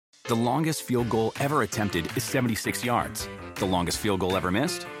The longest field goal ever attempted is 76 yards. The longest field goal ever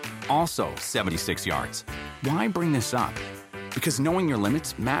missed? Also 76 yards. Why bring this up? Because knowing your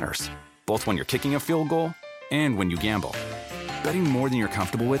limits matters, both when you're kicking a field goal and when you gamble. Betting more than you're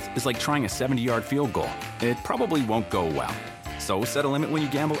comfortable with is like trying a 70-yard field goal. It probably won't go well. So set a limit when you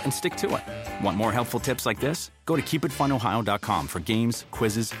gamble and stick to it. Want more helpful tips like this? Go to keepitfunohio.com for games,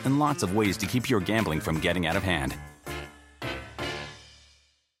 quizzes, and lots of ways to keep your gambling from getting out of hand.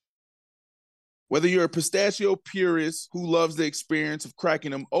 Whether you're a pistachio purist who loves the experience of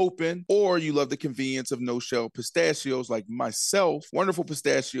cracking them open, or you love the convenience of no-shell pistachios like myself, Wonderful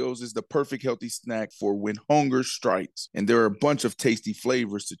Pistachios is the perfect healthy snack for when hunger strikes. And there are a bunch of tasty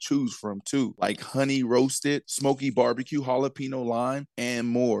flavors to choose from too, like honey roasted, smoky barbecue, jalapeno lime, and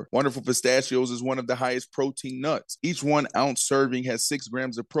more. Wonderful Pistachios is one of the highest protein nuts. Each 1 ounce serving has 6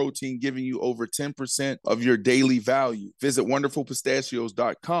 grams of protein, giving you over 10% of your daily value. Visit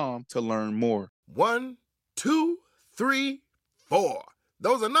wonderfulpistachios.com to learn more. 1, 2, 3, 4.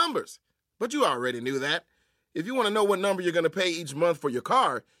 Those are numbers. But you already knew that. If you want to know what number you're going to pay each month for your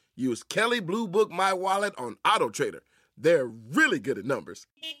car, use Kelly Blue Book My Wallet on Auto Trader. They're really good at numbers.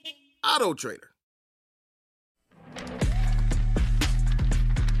 Auto Trader.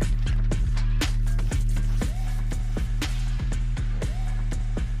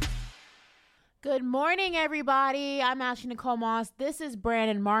 Good morning, everybody. I'm Ashley Nicole Moss. This is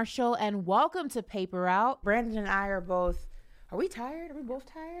Brandon Marshall, and welcome to Paper Out. Brandon and I are both. Are we tired? Are we both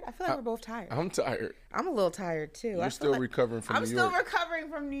tired? I feel like we're both tired. I'm tired. I'm a little tired too. You're still recovering from New York. I'm still recovering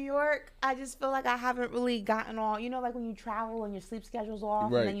from New York. I just feel like I haven't really gotten all. You know, like when you travel and your sleep schedule's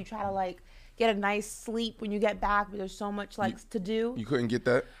off, right, and then you try to get a nice sleep when you get back, but there's so much to do. You couldn't get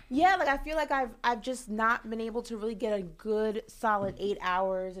that? Yeah, I feel like I've just not been able to really get a good solid 8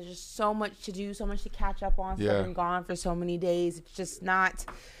 hours. There's just so much to do, so much to catch up on. So I've been gone for so many days. It's just not.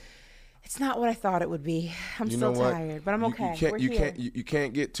 It's not what I thought it would be. I'm still tired, but I'm okay. You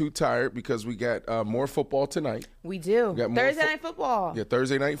can't get too tired because we got more football tonight. We do. Thursday night football. Yeah,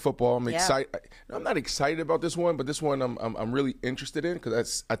 Thursday night football. I'm excited. I'm not excited about this one, but this one I'm really interested in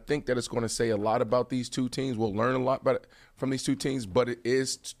because I think that it's going to say a lot about these two teams. We'll learn a lot from these two teams, but it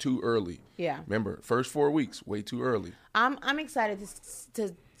is too early. Yeah. Remember, first 4 weeks, way too early. I'm excited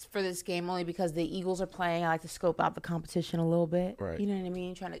for this game only because the Eagles are playing. I like to scope out the competition a little bit. Right. You know what I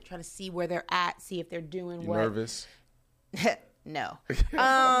mean? Trying to see where they're at, see if they're doing what. Nervous? No.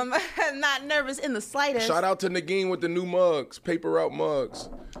 Not nervous in the slightest. Shout out to Nagin with the new mugs, Paper Out mugs.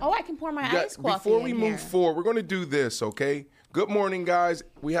 Oh, I can pour my iced coffee Before we in move here. forward, we're going to do this, okay? Good morning, guys.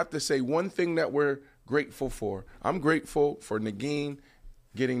 We have to say one thing that we're grateful for. I'm grateful for Nagin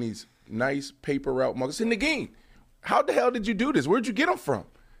getting these nice Paper Out mugs. And Nagin, how the hell did you do this? Where'd you get them from?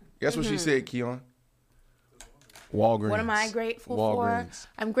 Guess what she said, Keon? Walgreens. What am I grateful for?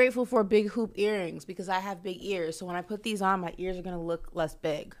 I'm grateful for big hoop earrings because I have big ears. So when I put these on, my ears are going to look less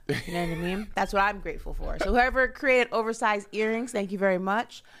big. You know what I mean? That's what I'm grateful for. So whoever created oversized earrings, thank you very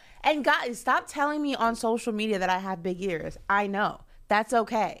much. And guys, stop telling me on social media that I have big ears. I know. That's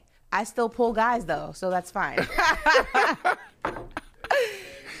okay. I still pull guys, though, so that's fine.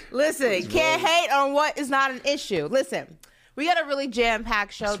 Listen, can't hate on what is not an issue. Listen. We got a really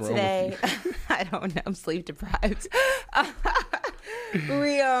jam-packed show today. I don't know. I'm sleep deprived.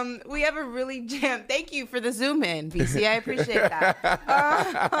 We have a really Thank you for the zoom in, BC. I appreciate that.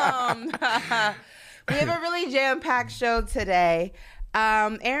 We have a really jam-packed show today.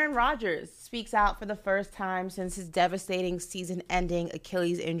 Aaron Rodgers speaks out for the first time since his devastating season-ending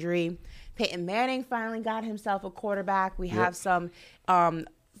Achilles injury. Peyton Manning finally got himself a quarterback. We have some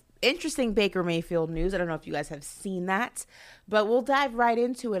interesting Baker Mayfield news. I don't know if you guys have seen that, but we'll dive right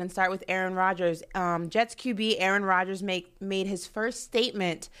into it and start with Aaron Rodgers. Jets QB Aaron Rodgers made his first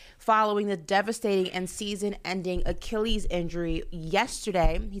statement following the devastating and season-ending Achilles injury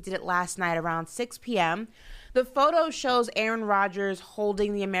yesterday. He did it last night around 6 p.m. The photo shows Aaron Rodgers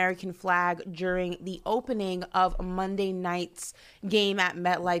holding the American flag during the opening of Monday night's game at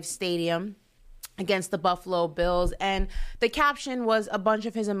MetLife Stadium against the Buffalo Bills. And the caption was a bunch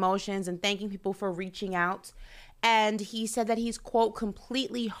of his emotions and thanking people for reaching out. And he said that he's, quote,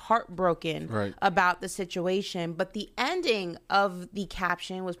 completely heartbroken about the situation. But the ending of the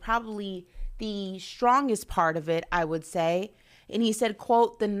caption was probably the strongest part of it, I would say. And he said,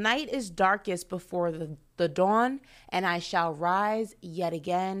 quote, "The night is darkest before the dawn, and I shall rise yet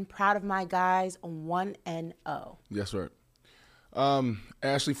again. Proud of my guys, 1-0. Yes, right.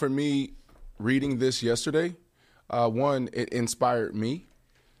 Ashley, for me, reading this yesterday, one, it inspired me,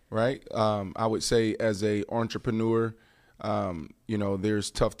 right? I would say as a entrepreneur,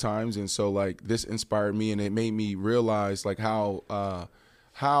 there's tough times. And so this inspired me, and it made me realize how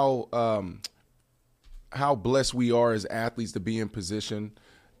how blessed we are as athletes to be in position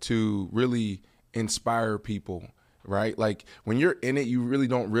to really inspire people, right? Like when you're in it, you really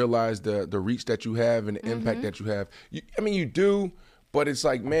don't realize the reach that you have and the impact that you have. You do, but it's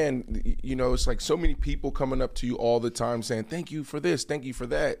like, man, it's like so many people coming up to you all the time saying, thank you for this, thank you for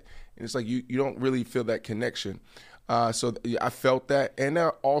that. And it's like you don't really feel that connection. So I felt that. And I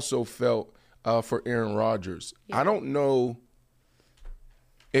also felt for Aaron Rodgers. Yeah. I don't know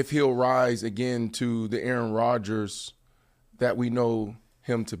if he'll rise again to the Aaron Rodgers that we know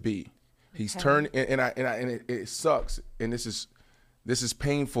him to be. He's turned, and it sucks, and this is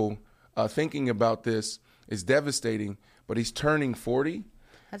painful. Thinking about this is devastating. But he's turning 40.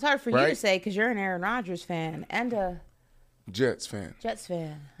 That's hard for you to say because you're an Aaron Rodgers fan and a Jets fan.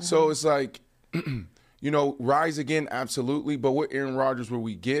 So it's like, rise again, absolutely. But what Aaron Rodgers will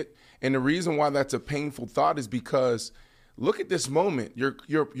we get? And the reason why that's a painful thought is because look at this moment. You're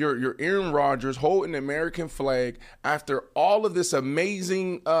Aaron Rodgers holding the American flag after all of this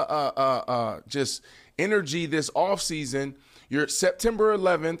amazing just energy this offseason. You're September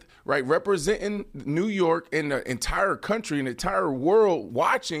 11th, right, representing New York and the entire country and the entire world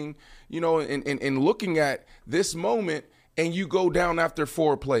watching, and looking at this moment, and you go down after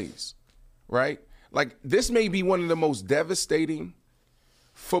 4 plays, right? Like, this may be one of the most devastating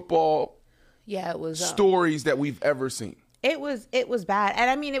football stories that we've ever seen. It was bad. And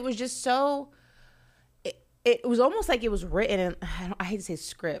I mean, it was just so, it was almost like it was written in, I hate to say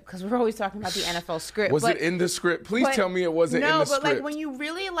script because we're always talking about the NFL script. Was it in the script? Please tell me it wasn't in the script. No, but like when you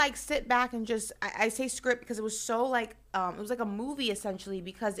really like sit back and just, I say script because it was so like, it was like a movie essentially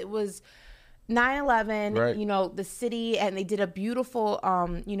because it was 9/11, right. The city, and they did a beautiful,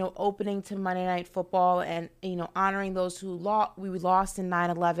 opening to Monday Night Football and, honoring those who we lost in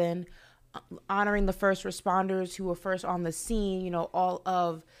 9/11, honoring the first responders who were first on the scene, all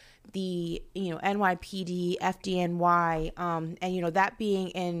of the, NYPD, FDNY, and, that being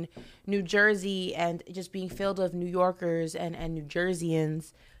in New Jersey and just being filled with New Yorkers and New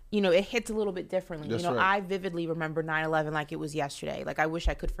Jerseyans, it hits a little bit differently. That's right. I vividly remember 9/11 like it was yesterday. Like, I wish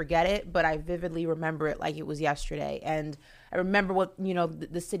I could forget it, but I vividly remember it like it was yesterday. And I remember what,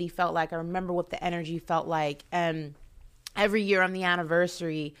 the city felt like. I remember what the energy felt like. And every year on the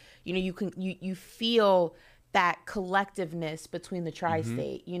anniversary, you feel that collectiveness between the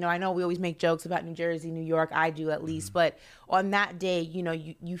tri-state. I know we always make jokes about New Jersey, New York. I do at least. But on that day,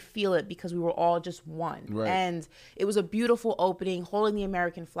 you feel it because we were all just one. Right. And it was a beautiful opening, holding the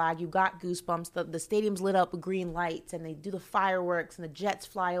American flag. You got goosebumps. The stadium's lit up with green lights, and they do the fireworks, and the jets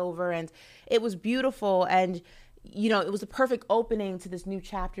fly over. And it was beautiful. And, it was a perfect opening to this new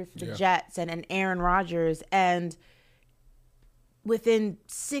chapter for the Jets and Aaron Rodgers. And within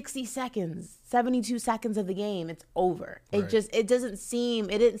 60 seconds, 72 seconds of the game, it's over. Right. It didn't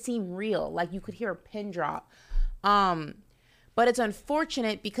seem real. Like, you could hear a pin drop. But it's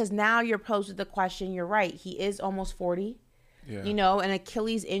unfortunate because now you're posed with the question, you're right, he is almost 40. Yeah. An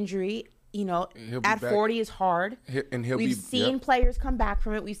Achilles injury, at 40 is hard. We've seen players come back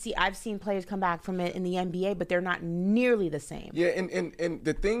from it. I've seen players come back from it in the NBA, but they're not nearly the same. Yeah, and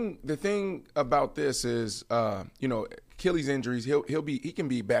the thing about this is, Achilles injuries, he can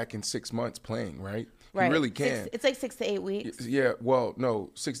be back in 6 months playing, right? Right. He really can. It's like 6 to 8 weeks. Yeah, well, no,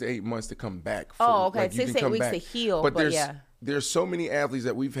 6 to 8 months to come back. Oh, okay, like 6 to 8 weeks to heal. But there's so many athletes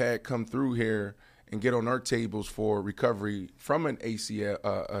that we've had come through here and get on our tables for recovery from an ACL,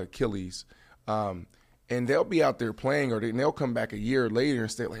 Achilles, and they'll be out there playing, or they'll come back a year later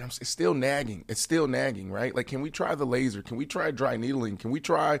and say, like, it's still nagging. It's still nagging, right? Like, can we try the laser? Can we try dry needling? Can we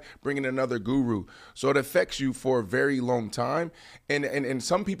try bringing another guru? So it affects you for a very long time. And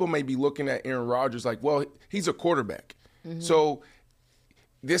some people may be looking at Aaron Rodgers like, well, he's a quarterback. Mm-hmm. So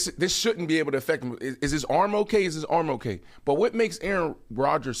this shouldn't be able to affect him. Is his arm okay? Is his arm okay? But what makes Aaron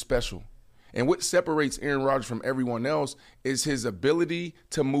Rodgers special and what separates Aaron Rodgers from everyone else is his ability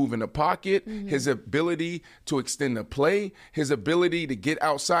to move in the pocket, his ability to extend the play, his ability to get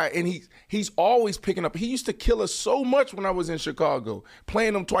outside. And he's always picking up. He used to kill us so much when I was in Chicago,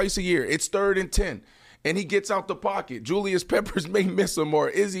 playing him twice a year. It's 3rd and 10. And he gets out the pocket. Julius Peppers may miss him, or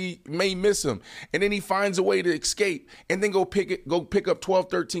Izzy may miss him. And then he finds a way to escape and then go pick up 12,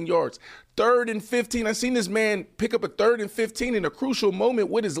 13 yards. 3rd and 15. I've seen this man pick up a 3rd and 15 in a crucial moment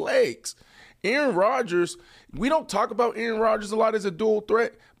with his legs. Aaron Rodgers, we don't talk about Aaron Rodgers a lot as a dual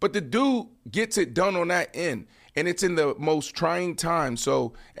threat, but the dude gets it done on that end. And it's in the most trying time.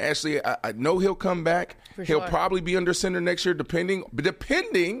 So, Ashley, I know he'll come back. He'll probably be under center next year, depending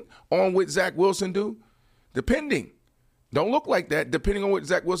on what Zach Wilson do. Depending. Don't look like that, depending on what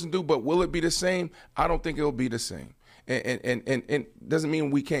Zach Wilson do, but will it be the same? I don't think it'll be the same. And doesn't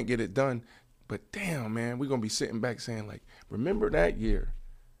mean we can't get it done. But damn, man, we're going to be sitting back saying, like, remember that year.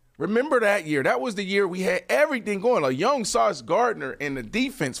 Remember that year. That was the year we had everything going. A young Sauce Gardner and the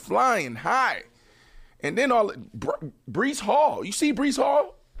defense flying high. And then Breece Hall. You see Breece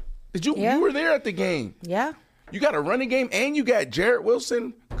Hall? You were there at the game. Yeah. You got a running game and you got Jarrett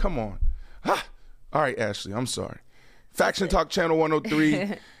Wilson. Come on. All right, Ashley, I'm sorry. Faction Talk Channel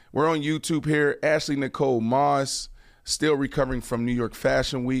 103. We're on YouTube here. Ashley Nicole Moss, still recovering from New York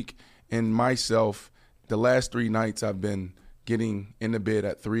Fashion Week. And myself, the last 3 nights I've been getting in the bed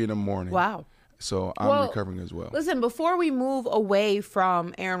at 3 a.m. Wow. So I'm recovering as well. Listen, before we move away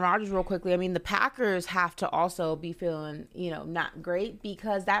from Aaron Rodgers real quickly, I mean, the Packers have to also be feeling, not great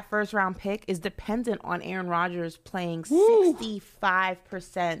because that first round pick is dependent on Aaron Rodgers playing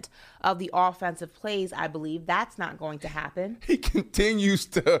 65% of the offensive plays, I believe. That's not going to happen. He continues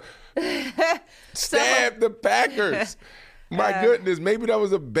to stab the Packers. My goodness, maybe that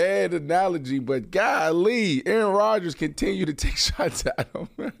was a bad analogy, but golly, Aaron Rodgers continued to take shots at him.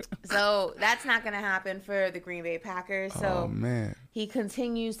 So that's not going to happen for the Green Bay Packers. So man, he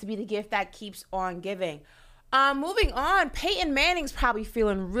continues to be the gift that keeps on giving. Moving on, Peyton Manning's probably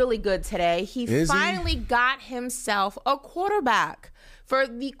feeling really good today. He finally got himself a quarterback for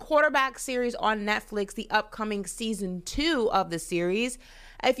the quarterback series on Netflix, the upcoming season 2 of the series.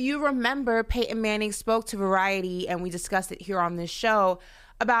 If you remember, Peyton Manning spoke to Variety, and we discussed it here on this show,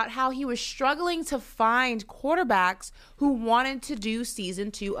 about how he was struggling to find quarterbacks who wanted to do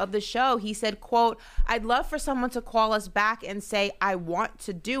season 2 of the show. He said, quote, "I'd love for someone to call us back and say, I want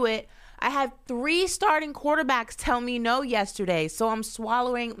to do it. I had 3 starting quarterbacks tell me no yesterday, so I'm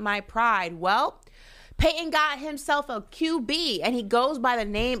swallowing my pride." Well, Peyton got himself a QB, and he goes by the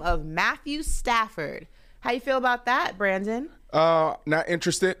name of Matthew Stafford. How you feel about that, Brandon? Not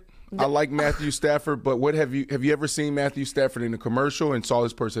interested. I like Matthew Stafford, but what have you ever seen Matthew Stafford in a commercial and saw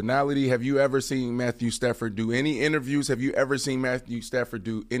his personality? Have you ever seen Matthew Stafford do any interviews? Have you ever seen Matthew Stafford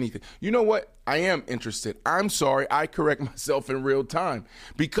do anything? You know what? I am interested. I'm sorry. I correct myself in real time.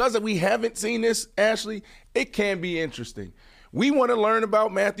 Because we haven't seen this, Ashley, it can be interesting. We want to learn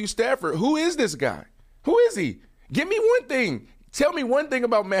about Matthew Stafford. Who is this guy? Who is he? Give me one thing. Tell me one thing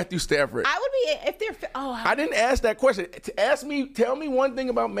about Matthew Stafford. I would be if they're. I didn't ask that question. Tell me one thing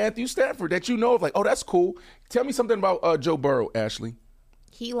about Matthew Stafford that you know of. Like, oh, that's cool. Tell me something about Joe Burrow, Ashley.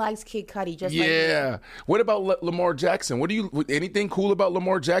 He likes Kid Cudi, just like me. Yeah. What about Lamar Jackson? Anything cool about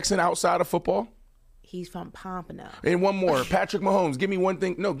Lamar Jackson outside of football? He's from Pompano. And one more, Patrick Mahomes. Give me one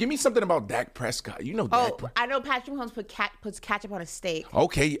thing. No, give me something about Dak Prescott. You know Dak. I know Patrick Mahomes puts ketchup on a steak.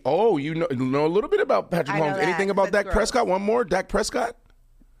 Okay. Oh, you know a little bit about Patrick Mahomes. Anything about Dak Prescott? One more, Dak Prescott.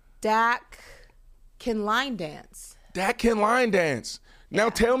 Dak can line dance. Dak can line dance. Now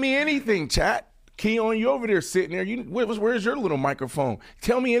tell me anything, chat. Keon, you over there sitting there. Where's your little microphone?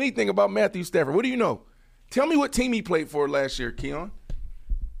 Tell me anything about Matthew Stafford. What do you know? Tell me what team he played for last year, Keon.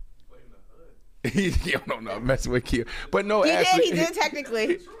 You don't know, I'm messing with Keon. But no, He did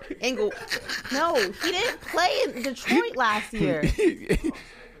technically. No, he didn't play in Detroit last year.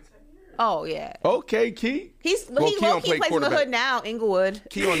 Oh, yeah. Okay, Key. He plays in the hood now, Inglewood.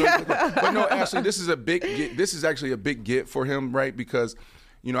 Keon, but no, Ashley, this is a big get. This is actually a big get for him, right? Because,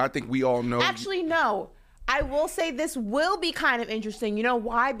 I think we all know. Actually, no. I will say this will be kind of interesting. You know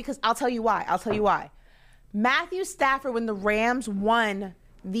why? Because I'll tell you why. Matthew Stafford, when the Rams won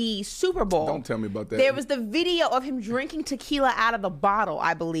the Super Bowl. Don't tell me about that. There was the video of him drinking tequila out of the bottle,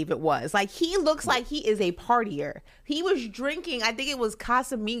 I believe it was. Like, he looks like he is a partier. He was drinking, I think it was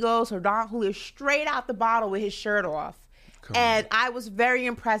Casamigos or Don Julio, straight out the bottle with his shirt off. And I was very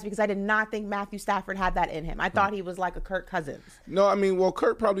impressed because I did not think Matthew Stafford had that in him. I thought he was like a Kirk Cousins. No, I mean, well,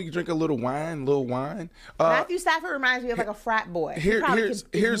 Kirk probably drink a little wine. Matthew Stafford reminds me of like a frat boy. Here's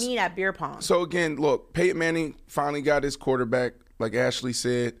mean at beer pong. So again, look, Peyton Manning finally got his quarterback. Like Ashley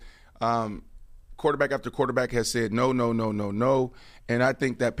said, quarterback after quarterback has said no. And I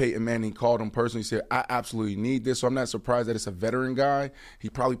think that Peyton Manning called him personally, said, I absolutely need this. So I'm not surprised that it's a veteran guy.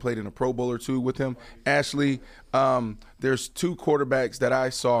 He probably played in a Pro Bowl or 2 with him. Ashley, there's 2 quarterbacks that I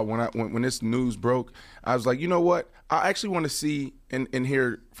saw when this news broke. I was like, you know what? I actually want to see and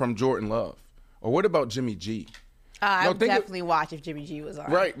hear from Jordan Love. Or what about Jimmy G? I would definitely watch if Jimmy G was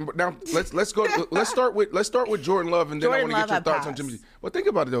on. Right now, let's go. Let's start with Jordan Love, and then I want to get your thoughts on Jimmy G. Well, think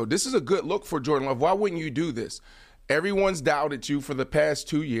about it though. This is a good look for Jordan Love. Why wouldn't you do this? Everyone's doubted you for the past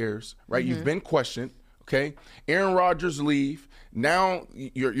 2 years, right? Mm-hmm. You've been questioned. Okay, Aaron Rodgers leave. Now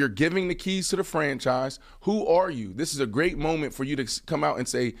you're giving the keys to the franchise. Who are you? This is a great moment for you to come out and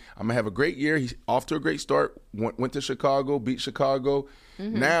say, I'm gonna have a great year. He's off to a great start. Went to Chicago, beat Chicago.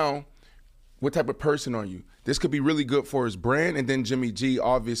 Mm-hmm. Now, what type of person are you? This could be really good for his brand. And then Jimmy G,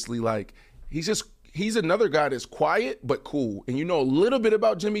 obviously, like, he's another guy that's quiet but cool. And you know a little bit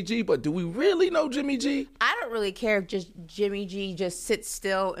about Jimmy G, but do we really know Jimmy G? I don't really care if just Jimmy G just sits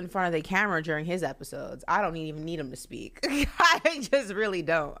still in front of the camera during his episodes. I don't even need him to speak. I just really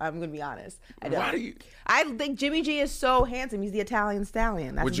don't. I'm going to be honest. I don't. Why do you? I think Jimmy G is so handsome. He's the Italian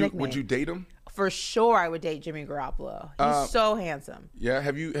stallion. That's his nickname. Would you date him? For sure, I would date Jimmy Garoppolo. He's so handsome. Yeah,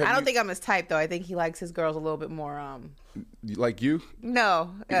 have you? I don't think I'm his type, though. I think he likes his girls a little bit more. Like you?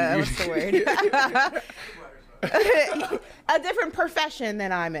 No, what's the word? A different profession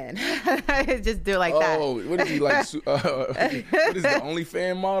than I'm in. Just do it like that. Oh, what is he like? What is the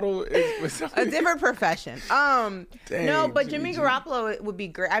OnlyFans model? A different profession. Dang, No, but Jimmy Garoppolo would be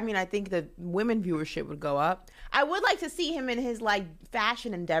great. I mean, I think the women viewership would go up. I would like to see him in his like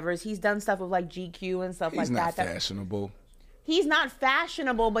fashion endeavors. He's done stuff with like GQ and stuff like that. He's not fashionable. He's not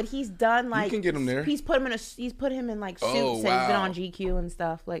fashionable, but he's done like. You can get him there. He's put him in like suits and he's been on GQ and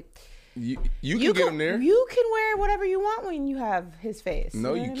stuff like. You can get him there. You can wear whatever you want when you have his face.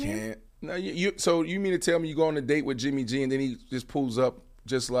 No, you can't. No, so you mean to tell me you go on a date with Jimmy G and then he just pulls up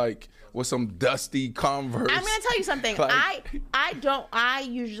just like with some dusty Converse? I'm gonna tell you something. Like, I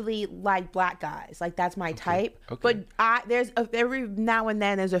usually like black guys. Like that's my type. Okay. But every now and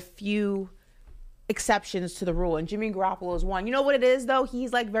then there's a few exceptions to the rule, and Jimmy Garoppolo is one. You know what it is though?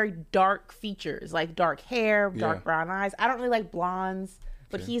 He's like very dark features, like dark hair, dark brown eyes. I don't really like blondes.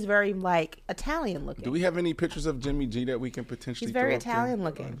 But he's very, like, Italian looking. Do we have any pictures of Jimmy G that we can potentially He's very Italian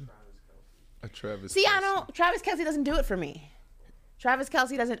looking. Travis See, Kelce. I don't. Travis Kelce doesn't do it for me. Travis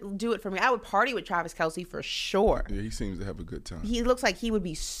Kelce doesn't do it for me. I would party with Travis Kelce for sure. Yeah, he seems to have a good time. He looks like he would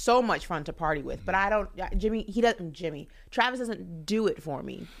be so much fun to party with. But I don't. Travis doesn't do it for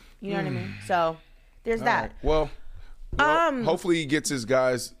me. You know what I mean? So there's that. Right. Well, hopefully he gets his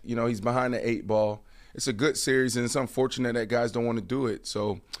guys. You know, he's behind the 8 ball. It's a good series, and it's unfortunate that guys don't want to do it.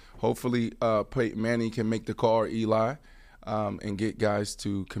 So hopefully Peyton Manning can make the call, or Eli, and get guys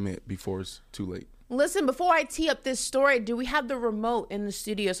to commit before it's too late. Listen, before I tee up this story, do we have the remote in the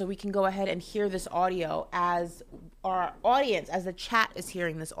studio so we can go ahead and hear this audio as our audience, as the chat is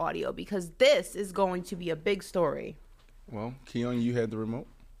hearing this audio? Because this is going to be a big story. Well, Keon, you had the remote.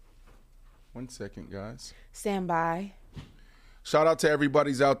 1 second, guys. Stand by. Shout out to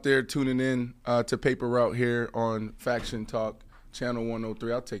everybody's out there tuning in to Paper Route here on Faction Talk, Channel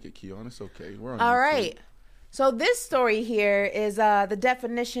 103. I'll take it, Keon. It's okay. We're on All YouTube. right. So this story here is the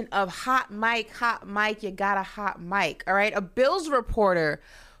definition of hot mic. Hot mic, you got a hot mic. All right. A Bills reporter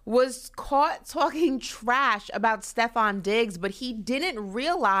was caught talking trash about Stephon Diggs, but he didn't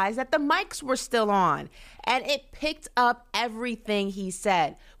realize that the mics were still on. And it picked up everything he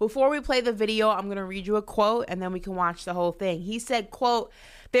said. Before we play the video, I'm going to read you a quote, and then we can watch the whole thing. He said, quote,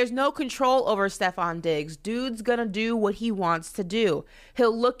 "There's no control over Stephon Diggs. Dude's going to do what he wants to do.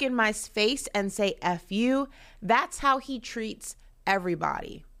 He'll look in my face and say, F you. That's how he treats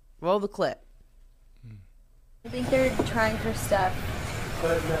everybody." Roll the clip. I think they're trying for Steph.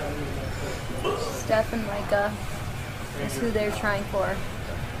 Steph and Micah is who they're trying for.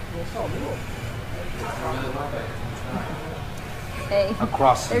 Hey,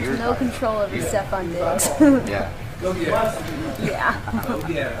 there's no control over Stephon Diggs. Yeah.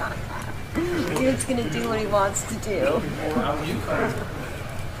 Yeah. Dude's gonna do what he wants to do. How are you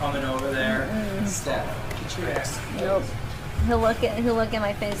coming over there? Steph, get your ass. Nope. He'll look at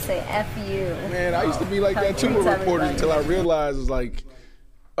my face and say, F you. Man, I used to be like that too with reporters until I realized it's like,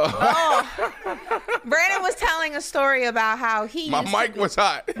 Brandon was telling a story about how my mic was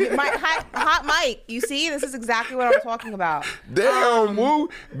hot. Hot mic. You see, this is exactly what I'm talking about. Damn, woo.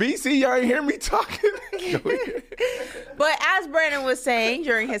 BC, y'all ain't hear me talking? But as Brandon was saying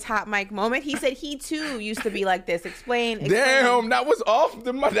during his hot mic moment, he said he too used to be like this. Explain. Damn, that was off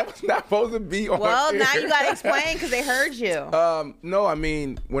the mic. That was not supposed to be on Well, air. now you got to explain because they heard you. No, I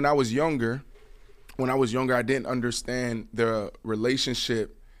mean, when I was younger, I didn't understand the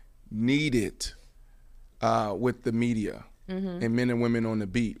relationship needed with the media and men and women on the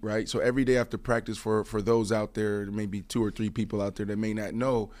beat, right? So every day after practice, for those out there, maybe 2 or 3 people out there that may not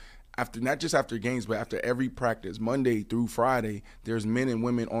know, not just after games, but after every practice, Monday through Friday, there's men and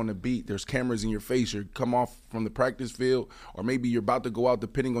women on the beat. There's cameras in your face. You come off from the practice field, or maybe you're about to go out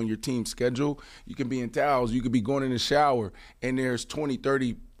depending on your team's schedule. You can be in towels. You could be going in the shower, and there's 20,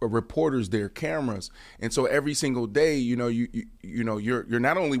 30 reporters there, cameras. And so every single day, you're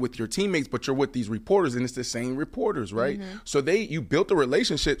not only with your teammates, but you're with these reporters, and it's the same reporters, right? So you built a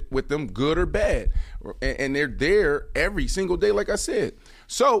relationship with them, good or bad, and they're there every single day, like I said.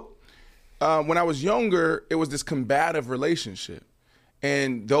 So when I was younger, it was this combative relationship.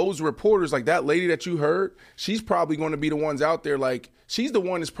 And those reporters, like that lady that you heard, she's probably going to be the ones out there. Like, she's the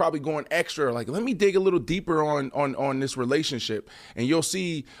one that's probably going extra. Like, let me dig a little deeper on this relationship. And you'll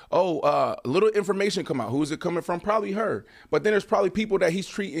see, a little information come out. Who is it coming from? Probably her. But then there's probably people that he's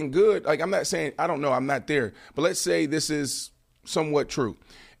treating good. Like, I'm not saying, I don't know, I'm not there. But let's say this is somewhat true.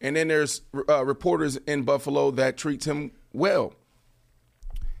 And then there's reporters in Buffalo that treats him well.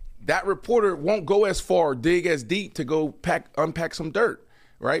 That reporter won't go as far, dig as deep to go unpack some dirt,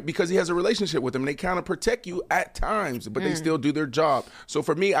 right? Because he has a relationship with them. They kind of protect you at times, but they still do their job. So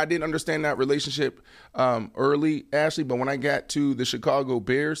for me, I didn't understand that relationship early, Ashley. But when I got to the Chicago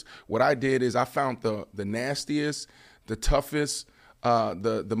Bears, what I did is I found the nastiest, the toughest,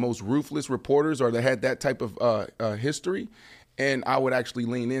 the most ruthless reporters, or that had that type of history, and I would actually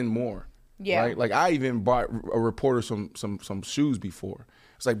lean in more. Yeah. Right? Like, I even bought a reporter some shoes before.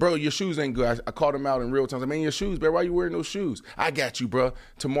 It's like, bro, your shoes ain't good. I called him out in real time. I was like, man, your shoes, bro, why you wearing those shoes? I got you, bro.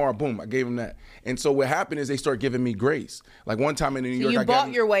 Tomorrow, boom, I gave him that. And so what happened is they start giving me grace. Like, one time in New York, you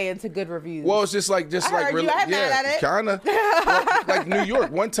bought your way into good reviews. Well, it's just like, kind of. Well, like New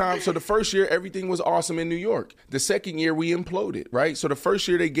York, one time, so the first year, everything was awesome in New York. The second year, we imploded, right? So the first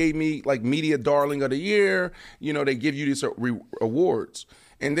year, they gave me, like, Media Darling of the Year. You know, they give you these awards.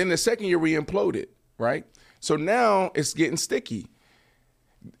 And then the second year, we imploded, right? So now it's getting sticky.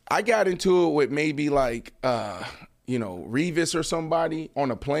 I got into it with maybe like, Revis or somebody on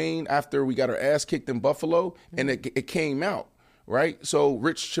a plane after we got our ass kicked in Buffalo, and it came out, right? So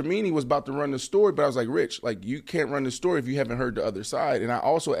Rich Cimini was about to run the story, but I was like, Rich, like, you can't run the story if you haven't heard the other side. And I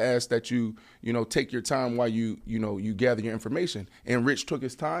also asked that you take your time while you gather your information. And Rich took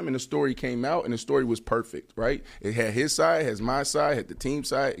his time, and the story came out, and the story was perfect, right? It had his side, has my side, had the team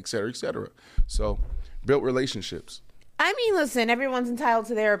side, et cetera, et cetera. So built relationships. I mean, listen, everyone's entitled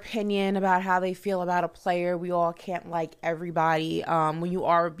to their opinion about how they feel about a player. We all can't like everybody. When you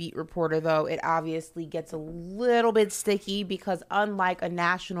are a beat reporter, though, it obviously gets a little bit sticky because unlike a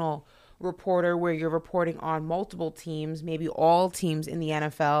national reporter where you're reporting on multiple teams, maybe all teams in the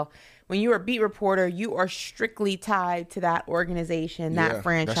NFL, when you're a beat reporter, you are strictly tied to that organization, that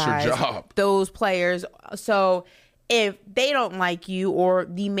franchise, that's your job. Those players. So if they don't like you, or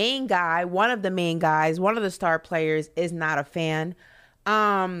the main guy, one of the star players is not a fan,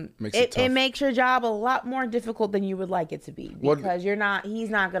 it makes your job a lot more difficult than you would like it to be, because he's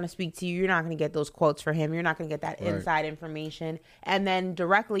not going to speak to you. You're not going to get those quotes for him. You're not going to get that inside information. And then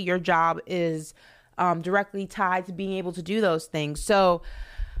directly, your job is directly tied to being able to do those things. So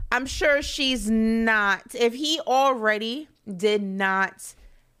I'm sure she's not, if he already did not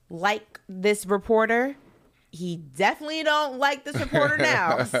like this reporter, he definitely don't like this reporter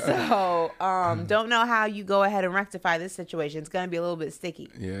now. So don't know how you go ahead and rectify this situation. It's going to be a little bit sticky.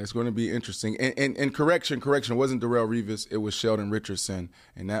 Yeah, it's going to be interesting. And correction, it wasn't Darrell Revis. It was Sheldon Richardson.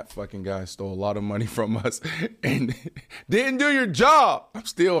 And that fucking guy stole a lot of money from us and didn't do your job. I'm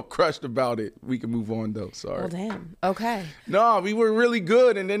still crushed about it. We can move on, though. Sorry. Well, damn. Okay. No, we were really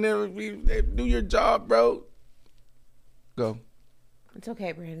good. And then they do your job, bro. Go. It's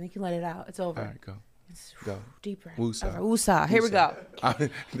okay, Brandon. You can let it out. It's over. All right, go. Go. Deep breath. Woosah. Here we go.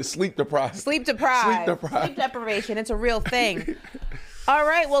 The sleep deprived. Sleep deprivation. It's a real thing. All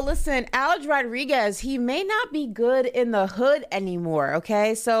right. Well, listen, Alex Rodriguez, he may not be good in the hood anymore.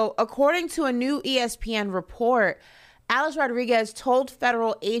 Okay. So according to a new ESPN report, Alex Rodriguez told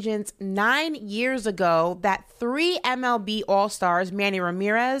federal agents 9 years ago that 3 MLB All-Stars, Manny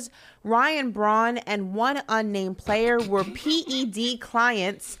Ramirez, Ryan Braun, and one unnamed player were PED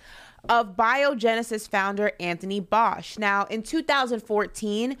clients of Biogenesis founder Anthony Bosch. Now, in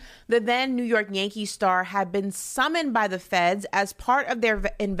 2014, the then New York Yankees star had been summoned by the feds as part of their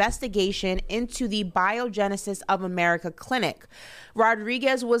investigation into the Biogenesis of America clinic.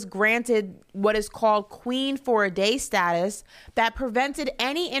 Rodriguez was granted what is called Queen for a Day status that prevented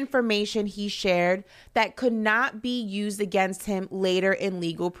any information he shared that could not be used against him later in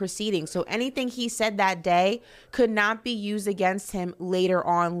legal proceedings. So anything he said that day could not be used against him later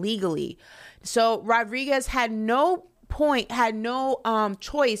on legally. So Rodriguez had no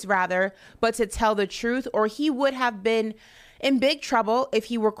choice but to tell the truth, or he would have been in big trouble if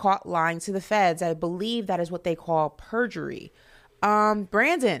he were caught lying to the feds. I believe that is what they call perjury.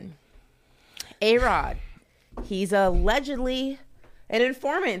 Brandon, A-Rod, he's allegedly an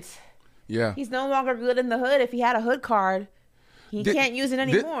informant. Yeah. He's no longer good in the hood. If he had a hood card, he can't use it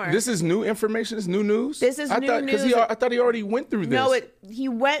anymore. This is new information? This is new news? This is new news. Because I thought he already went through this. No, he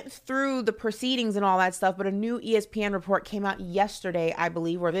went through the proceedings and all that stuff, but a new ESPN report came out yesterday, I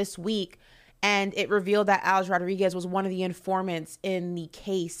believe, or this week, and it revealed that Alex Rodriguez was one of the informants in the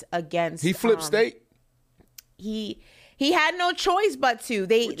case against... He flipped state? He had no choice but to.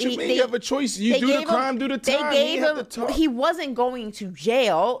 You have a choice. You do the crime, do the time. They gave him. He wasn't going to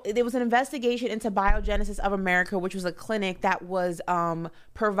jail. There was an investigation into Biogenesis of America, which was a clinic that was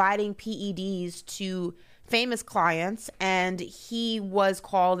providing PEDs to famous clients, and he was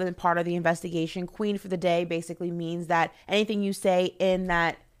called in part of the investigation. Queen for the day basically means that anything you say in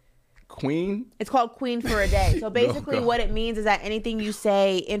that. Queen? It's called Queen for a day. So basically what it means is that anything you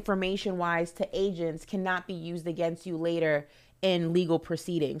say information-wise to agents cannot be used against you later in legal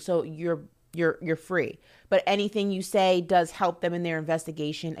proceedings. So you're free. But anything you say does help them in their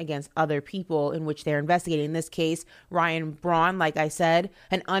investigation against other people in which they're investigating. In this case, Ryan Braun, like I said,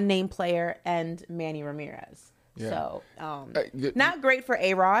 an unnamed player, and Manny Ramirez. Yeah. So, not great for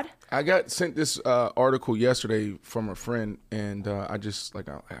A-Rod. I got sent this article yesterday from a friend, and I just I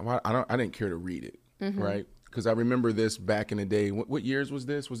didn't care to read it, right? Because I remember this back in the day. What years was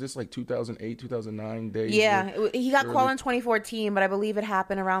this? Was this like 2008, 2009 days? Yeah, he got called in 2014, but I believe it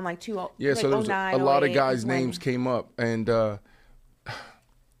happened around like Yeah, so there was a lot of guys' names came up, and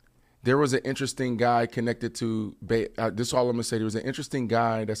there was an interesting guy connected to this is all I'm gonna say. There was an interesting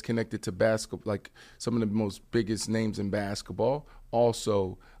guy that's connected to basketball, like some of the most biggest names in basketball,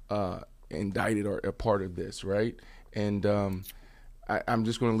 also indicted or a part of this, right? And I'm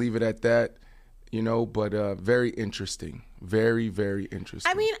just gonna leave it at that, But very interesting, very, very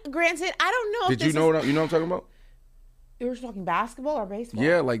interesting. I mean, granted, I don't know. Did you know what I'm talking about? You were talking basketball or baseball?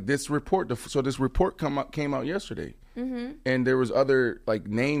 Yeah, like this report. So this report came out yesterday, and there was other like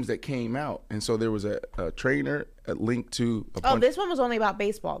names that came out, and so there was a trainer, a link to. This one was only about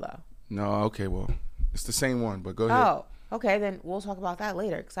baseball, though. No, okay, well, it's the same one, but go ahead. Oh, okay, then we'll talk about that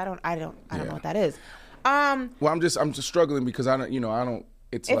later because I don't know what that is. Well, I'm just struggling because I don't.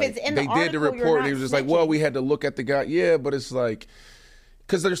 It's if like it's in they the did the article, report, and it was just like, well, we had to look at the guy. Yeah, but it's like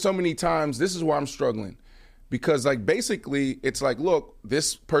because there's so many times. This is why I'm struggling. Because, like, basically, it's like, look,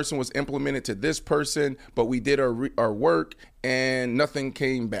 this person was implemented to this person, but we did our work, and nothing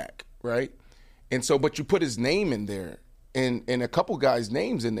came back, right? And so, but you put his name in there, and a couple guys'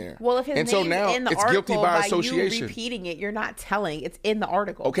 names in there. Well, if his name's so now in the it's article, guilty by association. You repeating it, you're not telling. It's in the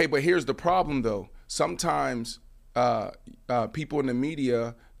article. Okay, but here's the problem, though. Sometimes people in the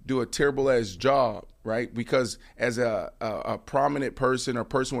media do a terrible-ass job, right? Because as a prominent person or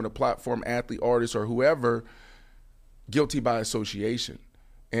person with a platform, athlete, artist, or whoever, guilty by association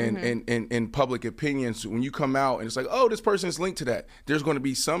and public opinions. When you come out and it's like, oh, this person is linked to that, there's going to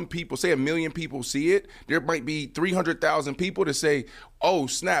be some people, say 1 million people see it. There might be 300,000 people to say, oh,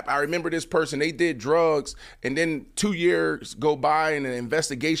 snap, I remember this person. They did drugs. And then 2 years go by and an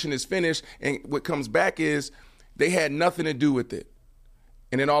investigation is finished. And what comes back is they had nothing to do with it.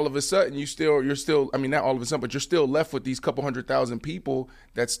 And then all of a sudden you're still, I mean, not all of a sudden, but you're still left with these couple 100,000 people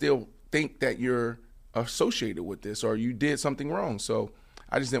that still think that you're associated with this or you did something wrong. So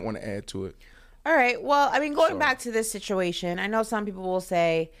I just didn't want to add to it. All right. Well, I mean, going back to this situation, I know some people will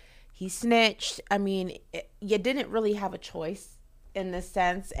say he snitched. I mean, you didn't really have a choice in this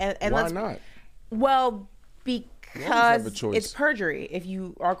sense. And why not? Well, because it's perjury if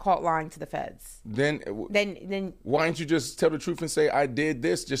you are caught lying to the feds. Then why don't you just tell the truth and say, I did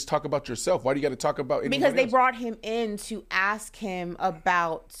this? Just talk about yourself. Why do you got to talk about anyone Because they else? brought him in to ask him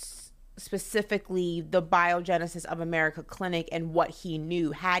about specifically the Biogenesis of America clinic and what he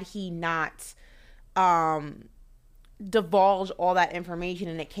knew. Had he not divulged all that information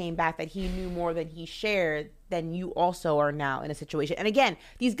and it came back that he knew more than he shared, then you also are now in a situation. And again,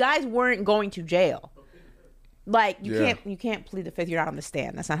 these guys weren't going to jail. Like you can't plead the fifth. You're not on the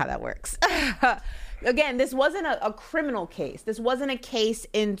stand. That's not how that works. Again, this wasn't a criminal case. This wasn't a case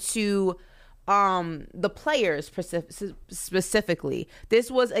into the players specifically.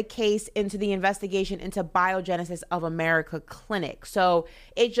 This was a case into the investigation into Biogenesis of America clinic. So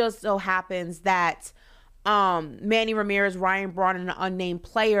it just so happens that Manny Ramirez, Ryan Braun, and an unnamed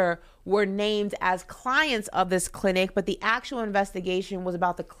player were named as clients of this clinic, but the actual investigation was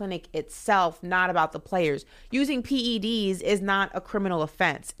about the clinic itself, not about the players. Using PEDs is not a criminal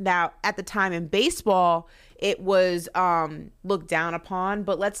offense. Now, at the time in baseball, it was looked down upon,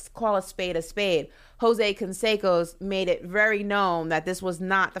 but let's call a spade a spade. Jose Canseco's made it very known that this was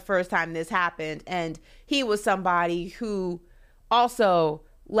not the first time this happened, and he was somebody who also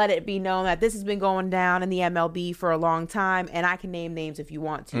let it be known that this has been going down in the MLB for a long time, and I can name names if you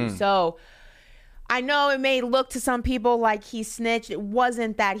want to. So I know it may look to some people like he snitched. It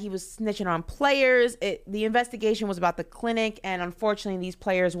wasn't that he was snitching on players. The investigation was about the clinic, and unfortunately these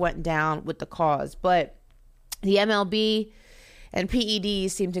players went down with the cause. But the MLB and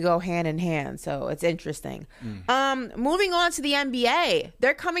PEDs seem to go hand in hand, so it's interesting. Moving on to the NBA,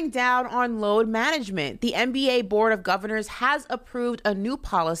 they're coming down on load management. The NBA Board of Governors has approved a new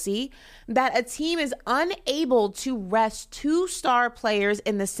policy that a team is unable to rest 2 star players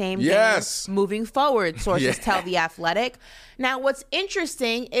in the same game moving forward, sources tell The Athletic. Now, what's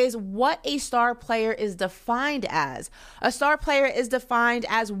interesting is what a star player is defined as. A star player is defined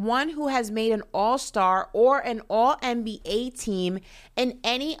as one who has made an all-star or an all-NBA team in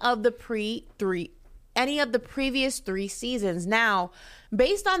any of the previous 3 seasons. Now,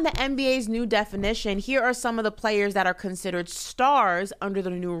 based on the NBA's new definition, here are some of the players that are considered stars under the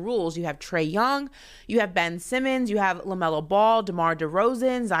new rules. You have Trae Young, you have Ben Simmons, you have LaMelo Ball, DeMar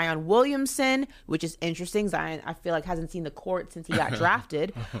DeRozan, Zion Williamson, which is interesting. Zion, I feel like, hasn't seen the court since he got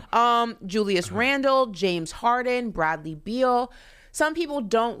drafted. Julius Randle, James Harden, Bradley Beal. Some people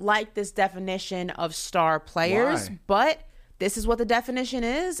don't like this definition of star players, but this is what the definition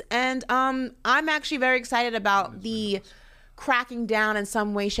is. And I'm actually very excited about the cracking down in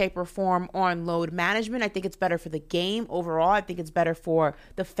some way, shape, or form on load management. I think it's better for the game overall. I think it's better for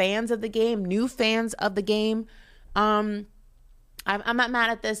the fans of the game, new fans of the game. I'm not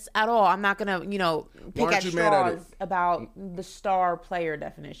mad at this at all. I'm not going to, pick at straws about the star player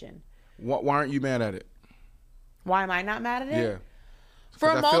definition. Why aren't you mad at it? Why am I not mad at it? Yeah.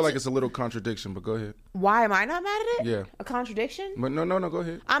 I feel like it's a little contradiction, but go ahead. Why am I not mad at it? Yeah. A contradiction? But no, go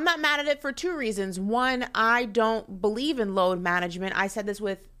ahead. I'm not mad at it for 2 reasons. One, I don't believe in load management. I said this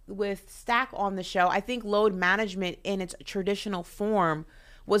with Stack on the show. I think load management in its traditional form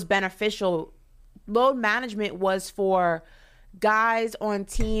was beneficial. Load management was for guys on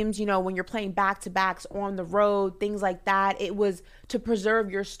teams, when you're playing back-to-backs on the road, things like that. It was to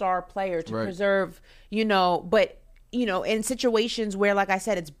preserve your star player, to preserve, but in situations where, like I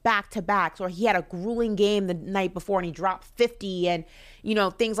said, it's back-to-backs, or he had a grueling game the night before and he dropped 50 and,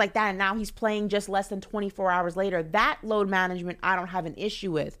 things like that, and now he's playing just less than 24 hours later, that load management I don't have an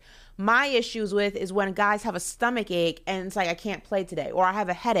issue with. My issues with is when guys have a stomach ache and it's like, I can't play today, or I have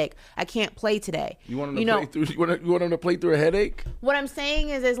a headache, I can't play today. You want them to play through? You want them to play through a headache? What I'm saying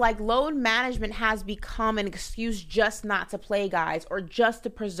is like load management has become an excuse just not to play guys, or just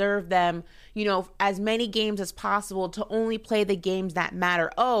to preserve them, as many games as possible, to only play the games that matter.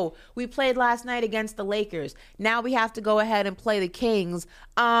 Oh, we played last night against the Lakers. Now we have to go ahead and play the Kings.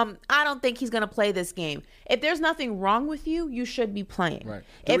 I don't think he's going to play this game. If there's nothing wrong with you, you should be playing. Right.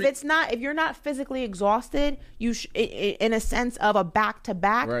 If you're not physically exhausted, in a sense of a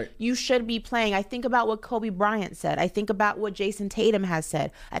back-to-back, you should be playing. I think about what Kobe Bryant said. I think about what Jason Tatum has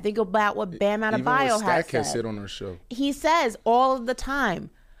said. I think about what Bam Adebayo has said. On our show. He says all of the time,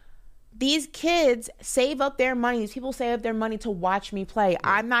 these kids save up their money. These people save up their money to watch me play.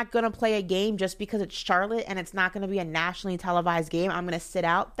 I'm not going to play a game just because it's Charlotte and it's not going to be a nationally televised game. I'm going to sit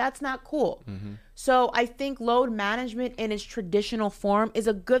out. That's not cool. So I think load management in its traditional form is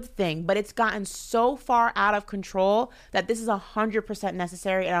a good thing, but it's gotten so far out of control that this is 100%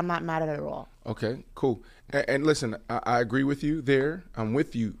 necessary, and I'm not mad at it at all. Okay, cool. And listen, I agree with you there. I'm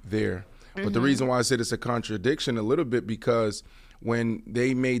with you there. But the reason why I said it's a contradiction a little bit, because when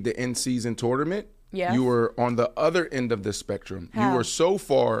they made the in-season tournament, you were on the other end of the spectrum. How? You were so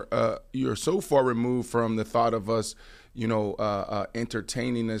far, removed from the thought of us,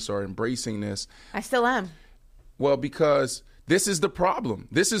 entertaining this or embracing this. I still am. Well, because this is the problem.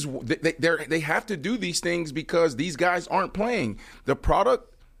 This is they have to do these things because these guys aren't playing. The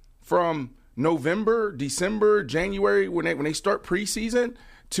product from November, December, January, when they start preseason,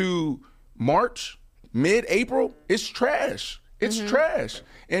 to March, mid-April, it's trash. It's trash.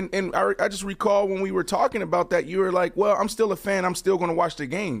 And I just recall when we were talking about that, you were like, well, I'm still a fan. I'm still going to watch the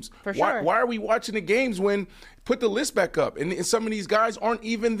games. For sure. Why are we watching the games when – put the list back up, and some of these guys aren't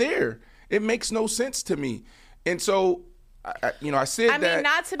even there? It makes no sense to me. And so, I said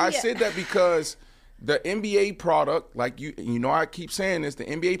that because the NBA product, like I keep saying this, the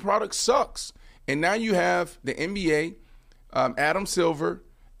NBA product sucks. And now you have the NBA, Adam Silver,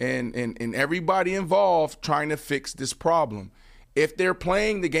 and everybody involved trying to fix this problem. If they're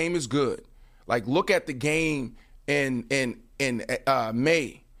playing, the game is good. Like, look at the game in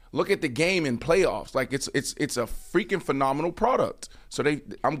May. Look at the game in playoffs. Like, it's a freaking phenomenal product. So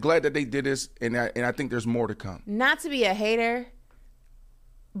I'm glad that they did this, and I think there's more to come. Not to be a hater,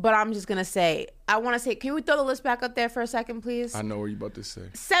 but I'm just gonna say, can we throw the list back up there for a second, please? I know what you're about to say.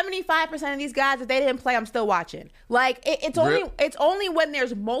 75% of these guys, if they didn't play, I'm still watching. Like, it's only when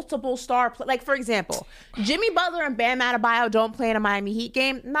there's multiple like, for example, Jimmy Butler and Bam Adebayo don't play in a Miami Heat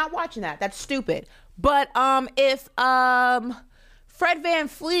game, not watching that. That's stupid. But if Fred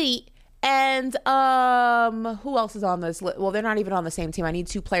VanVleet And who else is on this list? Well, they're not even on the same team. I need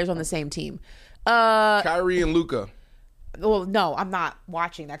 2 players on the same team. Kyrie and Luka. Well, no, I'm not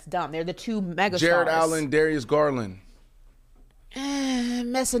watching. That's dumb. They're the 2 megastars. Jared Allen, Darius Garland.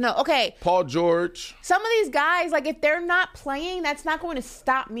 Messing up. Okay. Paul George. Some of these guys, like, if they're not playing, that's not going to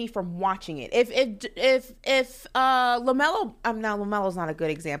stop me from watching it. If LaMelo, now LaMelo's not a good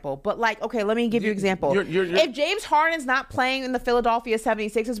example, but like, okay, let me give you an example. If James Harden's not playing in the Philadelphia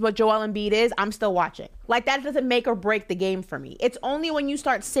 76ers, but Joel Embiid is, I'm still watching. Like, that doesn't make or break the game for me. It's only when you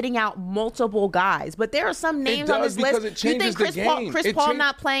start sitting out multiple guys. But there are some names on this list. It changes you think Chris Paul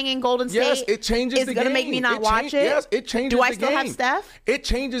not playing in Golden State? Yes, it changes the game. Is going to make me not watch it? Yes, it changes the game. Do I still have Steph? It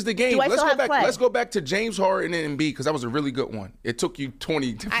changes the game. Do I still have Clay? Let's go back to James Harden and Embiid, because that was a really good one. It took you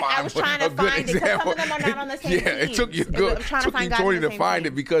 20 to find I was trying to find it because some of them are not on the same team. It took you 20 to find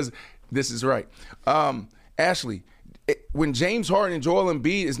it because this is right. Ashley, when James Harden and Joel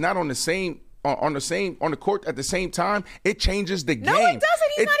Embiid is not on the court at the same time, it changes the game. No, it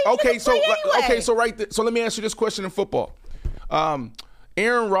doesn't. He's not even anyway. So let me ask you this question in football.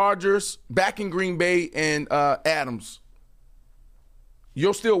 Aaron Rodgers back in Green Bay and Adams.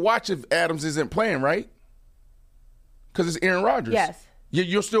 You'll still watch if Adams isn't playing, right? Because it's Aaron Rodgers. Yes.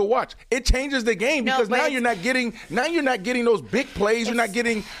 You'll still watch. It changes the game because now you're not getting those big plays. You're not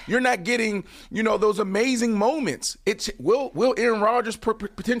getting those amazing moments. Will Aaron Rodgers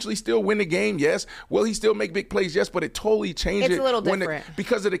potentially still win the game? Yes. Will he still make big plays? Yes. But it totally changes. It's a little different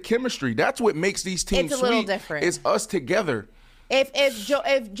because of the chemistry. That's what makes these teams sweet. It's a little different. It's us together.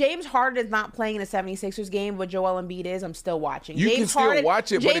 If James Harden is not playing in the 76ers game, but Joel Embiid is, I'm still watching. You can still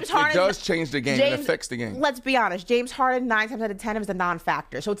watch it, but it does change the game. It affects the game. Let's be honest. James Harden, 9 times out of 10, is a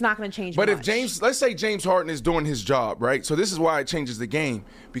non-factor, so it's not going to change much. But let's say James Harden is doing his job, right? So this is why it changes the game,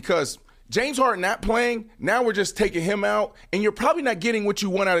 because James Harden not playing, now we're just taking him out, and you're probably not getting what you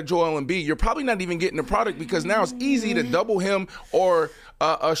want out of Joel Embiid. You're probably not even getting the product because now it's easy to double him or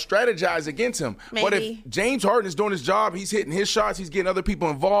strategize against him. Maybe. But if James Harden is doing his job, he's hitting his shots, he's getting other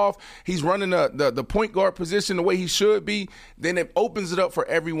people involved, he's running the point guard position the way he should be, then it opens it up for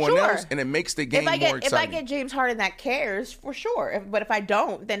everyone else, and it makes the game more exciting. If I get James Harden that cares, for sure. But if I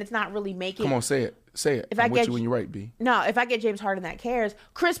don't, then it's not really making... Come on, say it. Say it. I'm with you when you're right, B. No, if I get James Harden that cares.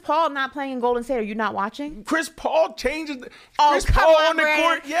 Chris Paul not playing in Golden State, are you not watching? Chris Paul changes Chris Paul on the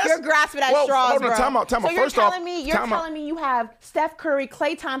court, yes. You're grasping at straws, hold on, time out. So you're telling me you have Steph Curry,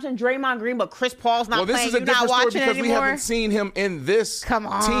 Klay Thompson, Draymond Green, but Chris Paul's not playing. This is a different story because we haven't seen him in this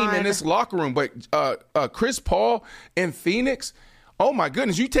team, in this locker room. But Chris Paul in Phoenix... Oh, my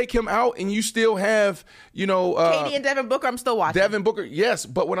goodness. You take him out and you still have, KD and Devin Booker, I'm still watching. Devin Booker, yes.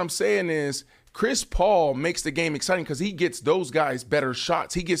 But what I'm saying is Chris Paul makes the game exciting because he gets those guys better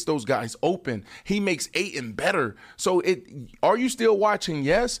shots. He gets those guys open. He makes Ayton better. So are you still watching?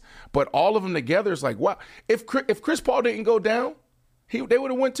 Yes. But all of them together is like, wow. If Chris Paul didn't go down, they would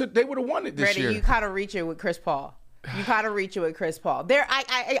have won it this year. You kind of reach it with Chris Paul. I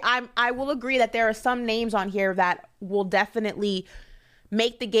will agree that there are some names on here that will definitely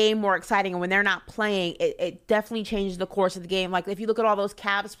make the game more exciting, and when they're not playing, it definitely changes the course of the game. Like, if you look at all those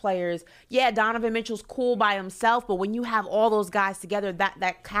Cavs players, yeah, Donovan Mitchell's cool by himself, but when you have all those guys together,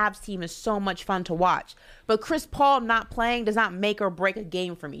 that Cavs team is so much fun to watch. But Chris Paul not playing does not make or break a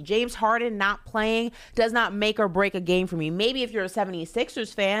game for me. James Harden not playing does not make or break a game for me. Maybe if you're a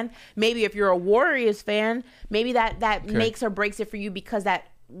 76ers fan, maybe if you're a Warriors fan, maybe that makes or breaks it for you because that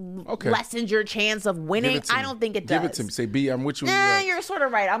lessens your chance of winning. I don't think it does. Give it to me. Say, B, I'm with you. You're sort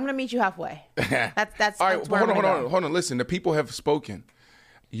of right. I'm going to meet you halfway. That's all right. Hold on. Listen, the people have spoken.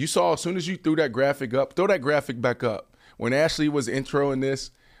 You saw as soon as you threw that graphic up, throw that graphic back up. When Ashley was introing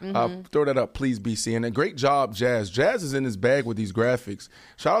this, throw that up, please, BC. And a great job, Jazz. Jazz is in his bag with these graphics.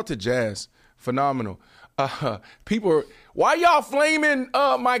 Shout out to Jazz. Phenomenal. People, why y'all flaming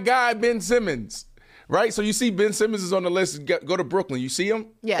my guy, Ben Simmons? Right? So you see Ben Simmons is on the list. Go to Brooklyn. You see him?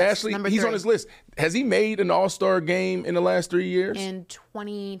 Yes. Ashley, he's on his list. Has he made an All-Star game in the last 3 years? In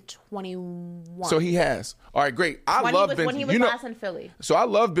 2021. So he has. All right, great. I love Ben. When he was last in Philly. So I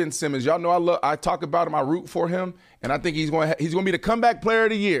love Ben Simmons. Y'all know I talk about him. I root for him. And I think he's going to be the comeback player of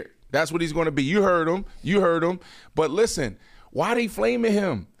the year. That's what he's going to be. You heard him. But listen, why they flaming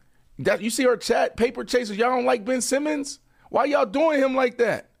him? You see our chat, paper chasers, y'all don't like Ben Simmons? Why y'all doing him like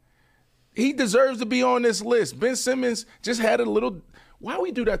that? He deserves to be on this list. Ben Simmons just had a little. Why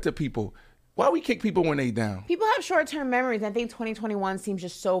we do that to people? Why we kick people when they down? People have short-term memories. I think 2021 seems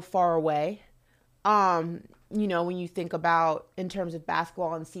just so far away. when you think about in terms of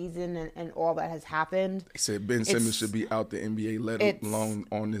basketball and season and all that has happened. They said Ben Simmons should be out the NBA, let alone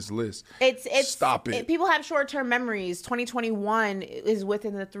on this list. Stop it. People have short-term memories. 2021 is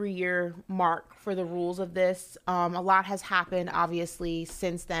within the 3-year mark for the rules of this. A lot has happened, obviously,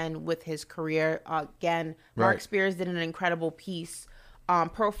 since then with his career. Again, Mark Spears did an incredible piece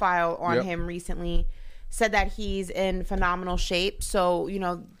profile on him recently. Said that he's in phenomenal shape. So,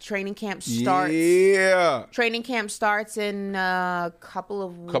 training camp starts. Yeah. Training camp starts in a couple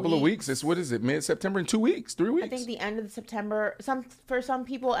of weeks. It's, what is it, mid-September? In 2 weeks, 3 weeks? I think the end of September. For some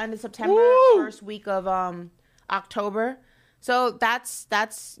people, end of September, first week of October. So that's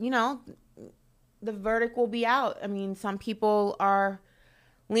the verdict will be out. I mean, some people are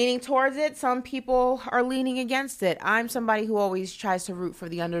leaning towards it. Some people are leaning against it. I'm somebody who always tries to root for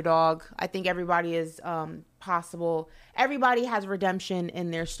the underdog. I think everybody is possible. Everybody has redemption in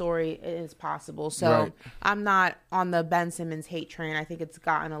their story. It is possible. So I'm not on the Ben Simmons hate train. I think it's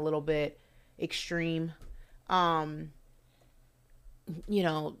gotten a little bit extreme. People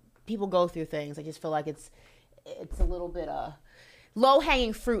go through things. I just feel like it's a little bit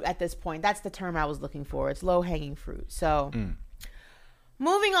low-hanging fruit at this point. That's the term I was looking for. It's low-hanging fruit. So...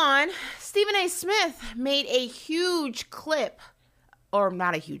 Moving on, Stephen A. Smith made a huge clip, or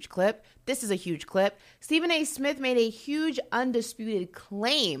not a huge clip. This is a huge clip. Stephen A. Smith made a huge undisputed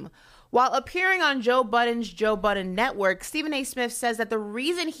claim. While appearing on Joe Budden's Joe Budden Network, Stephen A. Smith says that the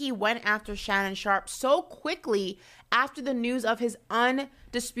reason he went after Shannon Sharpe so quickly after the news of his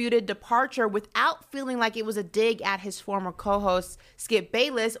undisputed departure without feeling like it was a dig at his former co-host Skip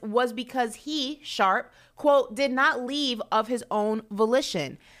Bayless was because he, Sharpe, quote, did not leave of his own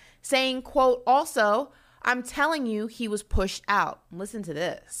volition, saying, quote, also, I'm telling you, he was pushed out. Listen to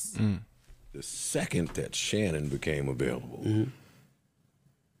this. The second that Shannon became available,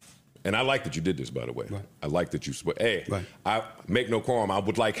 and I like that you did this, by the way. I like that you, I make no qualm, I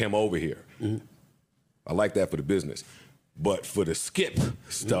would like him over here. I like that for the business. But for the Skip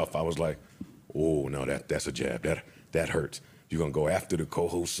stuff, I was like, oh, no, that's a jab. That hurts. You're going to go after the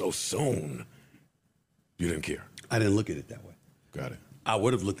co-host so soon. You didn't care. I didn't look at it that way. Got it. I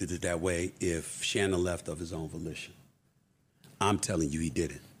would have looked at it that way if Shannon left of his own volition. I'm telling you he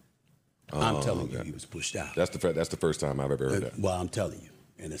didn't. I'm telling you he was pushed out. That's the first time I've ever heard that. Well, I'm telling you,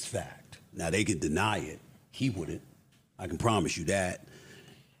 and it's fact. Now, they can deny it. He wouldn't. I can promise you that.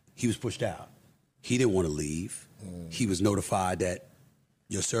 He was pushed out. He didn't want to leave. He was notified that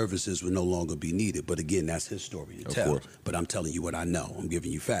your services would no longer be needed. But again, that's his story to tell. Course. But I'm telling you what I know. I'm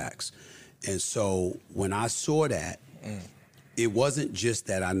giving you facts. And so when I saw that, it wasn't just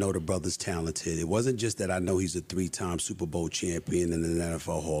that I know the brother's talented. It wasn't just that I know he's a 3-time Super Bowl champion and an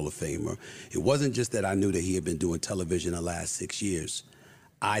NFL Hall of Famer. It wasn't just that I knew that he had been doing television the last 6 years.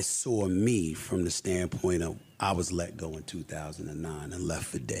 I saw me from the standpoint of I was let go in 2009 and left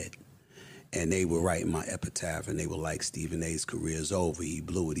for dead. And they were writing my epitaph, and they were like, Stephen A's career's over. He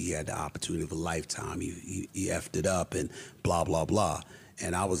blew it. He had the opportunity of a lifetime. He effed it up and blah, blah, blah.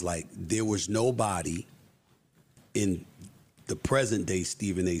 And I was like, there was nobody in the present-day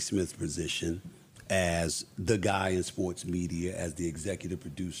Stephen A. Smith position as the guy in sports media, as the executive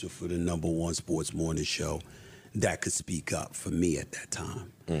producer for the #1 sports morning show that could speak up for me at that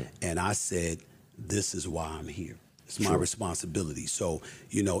time. And I said, this is why I'm here. It's my responsibility. So,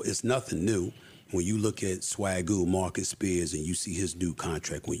 it's nothing new. When you look at Swagoo, Marcus Spears, and you see his new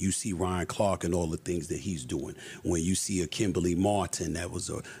contract, when you see Ryan Clark and all the things that he's doing, when you see a Kimberly Martin that was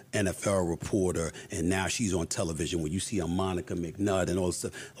an NFL reporter and now she's on television, when you see a Monica McNutt and all this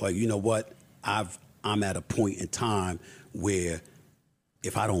stuff, like, you know what? I'm at a point in time where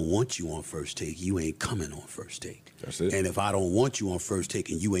if I don't want you on First Take, you ain't coming on First Take. That's it. And if I don't want you on First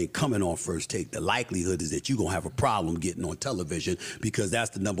Take and you ain't coming on First Take, the likelihood is that you're going to have a problem getting on television because that's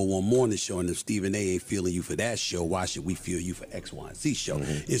the #1 morning show. And if Stephen A ain't feeling you for that show, why should we feel you for X, Y, and Z show?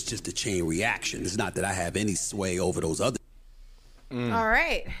 It's just a chain reaction. It's not that I have any sway over those other. All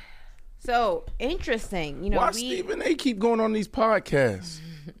right. So, interesting. Why Stephen A keep going on these podcasts?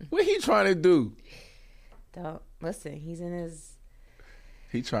 What he trying to do? Don't listen. He's in his...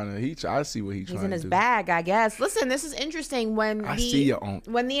 I see what he's trying to do. He's in his bag, I guess. Listen, this is interesting. When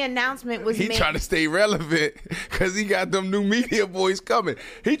the announcement was made, he trying to stay relevant because he got them new media boys coming.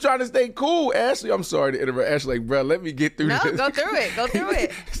 He trying to stay cool. Ashley, I'm sorry to interrupt. Ashley, like, bro, let me get through this. No, go through it. Go through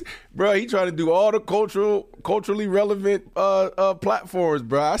it. Bro, he trying to do all the culturally relevant platforms,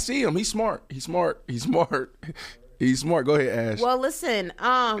 bro. I see him. He's smart. He's smart. Go ahead, Ash. Well, listen.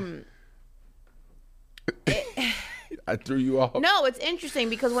 I threw you off. No, it's interesting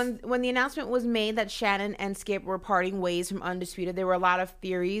because when the announcement was made that Shannon and Skip were parting ways from Undisputed, there were a lot of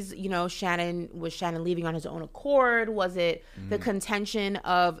theories. You know, Shannon leaving on his own accord? Was it the contention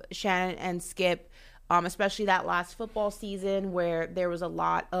of Shannon and Skip? Especially that last football season where there was a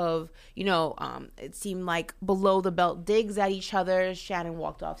lot of, it seemed like below the belt digs at each other. Shannon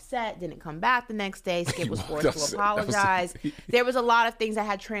walked off set, didn't come back the next day. Skip was forced to apologize. There was a lot of things that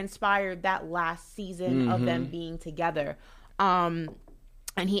had transpired that last season of them being together. And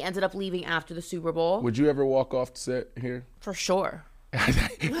he ended up leaving after the Super Bowl. Would you ever walk off set here? For sure.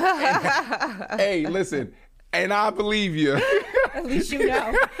 Hey, listen, and I believe you. At least you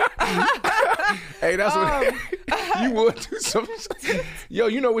know. Hey, that's what you would do something. Yo,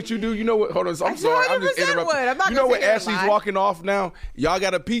 you know what you do? You know what? Hold on. I'm sorry. I'm just interrupting. I'm not you know when Ashley's walking off now? Y'all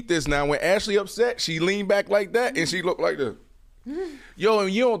got to peep this now. When Ashley upset, she leaned back like that and she looked like this. Yo,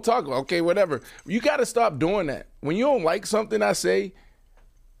 and you don't talk. Okay, whatever. You got to stop doing that. When you don't like something I say,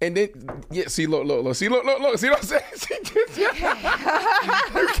 and then, see, look. See what I'm saying?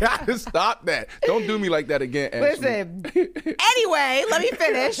 You gotta stop that. Don't do me like that again, Ashley. Listen, anyway, let me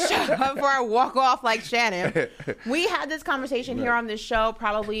finish before I walk off like Shannon. We had this conversation here on this show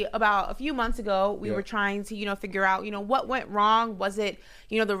probably about a few months ago. We were trying to, figure out, what went wrong. Was it,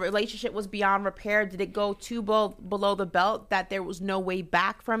 the relationship was beyond repair? Did it go too below the belt that there was no way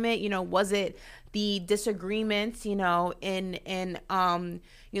back from it? Was it the disagreements, in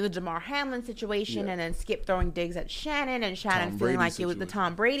the Damar Hamlin situation, and then Skip throwing digs at Shannon, and Shannon feeling like it was the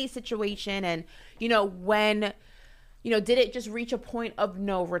Tom Brady situation, and when did it just reach a point of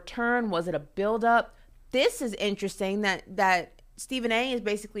no return? Was it a buildup? This is interesting that Stephen A is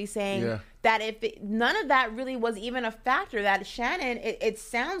basically saying that if none of that really was even a factor, that Shannon, it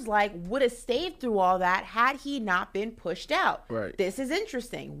sounds like, would have stayed through all that had he not been pushed out. Right. This is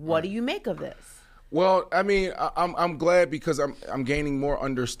interesting. What do you make of this? Well, I mean, I'm glad because I'm gaining more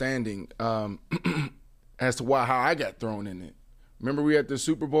understanding as to how I got thrown in it. Remember we had the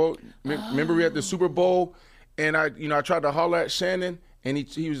Super Bowl. Remember we had the Super Bowl, and I tried to holler at Shannon, and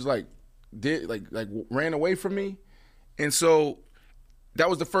he was like ran away from me, and so that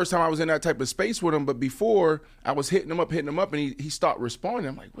was the first time I was in that type of space with him. But before, I was hitting him up, and he stopped responding.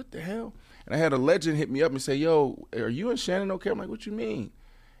 I'm like, what the hell? And I had a legend hit me up and say, yo, are you and Shannon okay? I'm like, what you mean?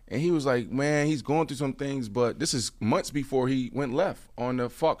 And he was like, man, he's going through some things, but this is months before he went left on the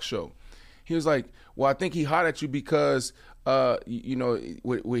Fox show. He was like, well, I think he hot at you because, what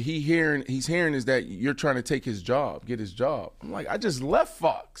he's hearing is that you're trying to take his job, get his job. I'm like, I just left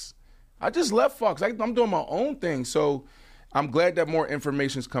Fox. I'm doing my own thing. So I'm glad that more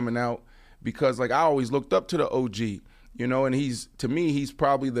information's coming out because, I always looked up to the OG. And to me, he's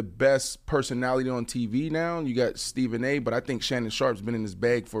probably the best personality on TV now. You got Stephen A., but I think Shannon Sharp's been in his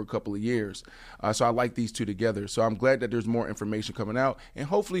bag for a couple of years. So I like these two together. So I'm glad that there's more information coming out. And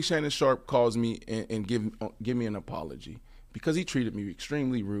hopefully Shannon Sharp calls me and give me an apology because he treated me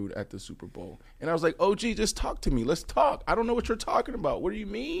extremely rude at the Super Bowl. And I was like, OG, just talk to me. Let's talk. I don't know what you're talking about. What do you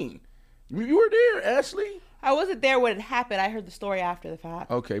mean? You were there, Ashley. I wasn't there when it happened. I heard the story after the fact.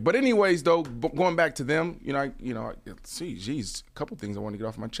 Okay, but anyways, though, going back to them, a couple things I want to get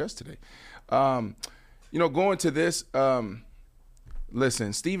off my chest today. Going to this,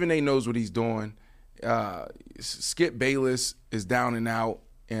 listen, Stephen A. knows what he's doing. Skip Bayless is down and out,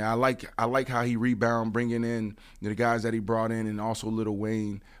 and I like how he rebound, bringing in the guys that he brought in, and also Lil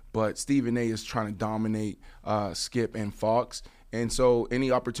Wayne. But Stephen A. is trying to dominate Skip and Fox. And so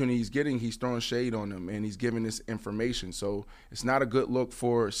any opportunity he's getting, he's throwing shade on them, and he's giving this information. So it's not a good look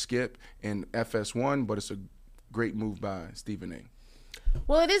for Skip and FS1, but it's a great move by Stephen A.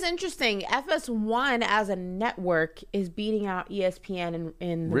 Well, it is interesting. FS1 as a network is beating out ESPN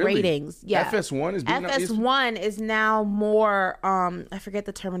in the ratings. Yeah, FS1 is beating out ESPN? FS1 is now more, I forget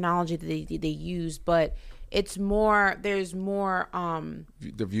the terminology that they use, but it's more, there's more.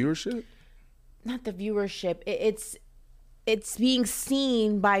 The viewership? Not the viewership. It's being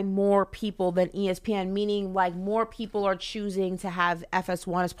seen by more people than ESPN, meaning more people are choosing to have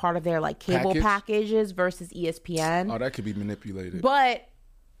FS1 as part of their cable packages versus ESPN. Oh, that could be manipulated. But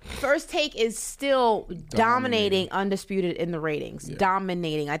First Take is still dominating Undisputed in the ratings. Yeah.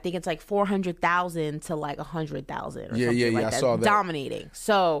 Dominating. I think it's 400,000 to 100,000 or something like that. I saw that. Dominating.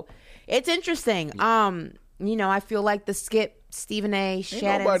 So it's interesting. I feel like the Skip, Stephen A., Shannon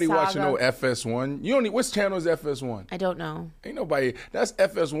Ain't nobody saga. watching no FS1. You don't need, which channel is FS1? I don't know. Ain't nobody. That's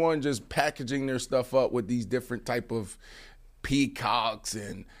FS1 just packaging their stuff up with these different type of Peacocks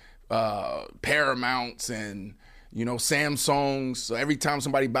and Paramounts and Samsungs. So every time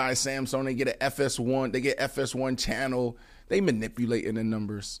somebody buys Samsung, they get an FS1. They get FS1 channel. They manipulating the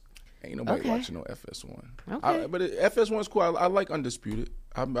numbers. Ain't nobody watching no FS1. Okay. But FS1's cool. I like Undisputed.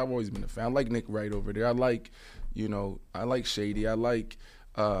 I've always been a fan. I like Nick Wright over there. I like Shady. I like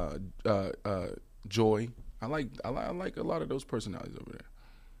Joy. I like a lot of those personalities over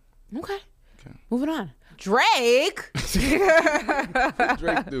there. Okay. Moving on. Drake.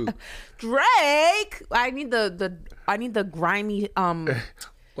 Drake, dude. Drake. I need the grimy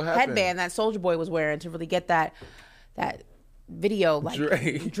headband that Soulja Boy was wearing to really get that video. Like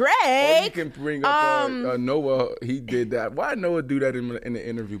Drake. Drake. You can bring up Noah. He did that. Why Noah do that in the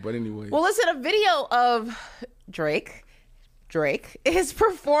interview? But anyway. Well, listen, a video of Drake is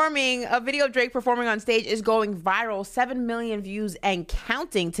performing. A video of Drake performing on stage is going viral, 7 million views and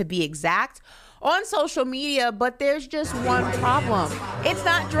counting, to be exact, on social media. But there's just one problem. It's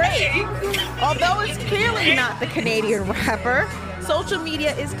not Drake. Although it's clearly not the Canadian rapper, social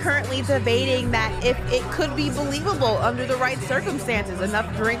media is currently debating that if it could be believable under the right circumstances.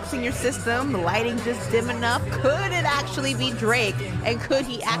 Enough drinks in your system, the lighting just dim enough. Could it actually be Drake? And could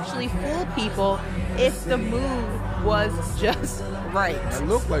he actually fool people if the mood was just right? It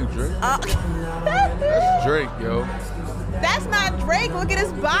looked like Drake. That's Drake, yo. That's not Drake. Look at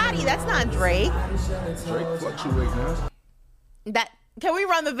his body. That's not Drake. Drake fluctuating, huh? Can we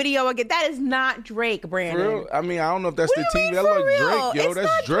run the video again? That is not Drake, Brandon. For real? I mean, I don't know if that's What the do you TV. mean That for look real? Drake, yo. It's That's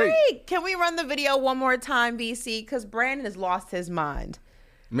not Drake. Can we run the video one more time, BC? Because Brandon has lost his mind.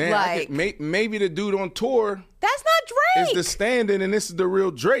 Man, maybe the dude on tour. That's not Drake. Is the stand-in, and this is the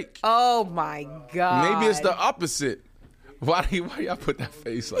real Drake. Oh my God. Maybe it's the opposite. Why y'all put that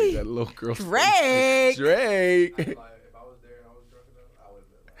face like that, little girl? Drake. Drake.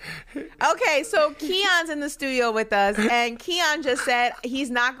 Okay, so Keon's in the studio with us, and Keon just said he's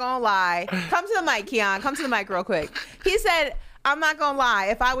not gonna lie. Come to the mic, Keon. Come to the mic real quick. He said, I'm not gonna lie.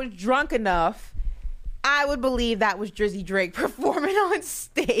 If I was drunk enough, I would believe that was Drizzy Drake performing on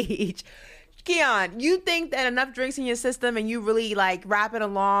stage. Keon, you think that enough drinks in your system and you really like rapping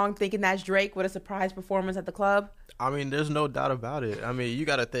along thinking that's Drake with a surprise performance at the club? I mean, there's no doubt about it. I mean, you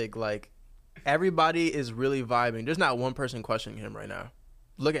got to think, like, everybody is really vibing. There's not one person questioning him right now.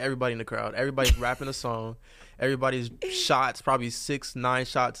 Look at everybody in the crowd. Everybody's rapping a song. Everybody's shots, probably 6-9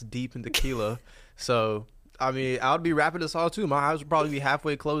 shots deep in tequila. So, I mean, I would be rapping the song too. My eyes would probably be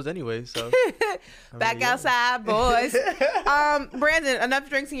halfway closed anyway. So, Back outside, boys. Brandon, enough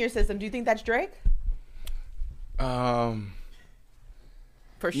drinks in your system. Do you think that's Drake? For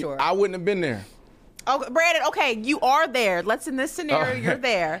sure. I wouldn't have been there. Oh, Brandon, okay, you are there. Let's, in this scenario, you're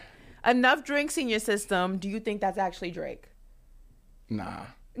there. Enough drinks in your system. Do you think that's actually Drake? Nah.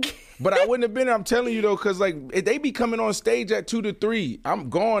 But I wouldn't have been there. I'm telling you, though, because, like, if they be coming on stage at 2 to 3. I'm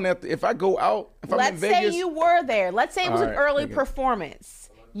gone if I go out, if I'm in Vegas. Let's say you were there. Let's say it was an early performance.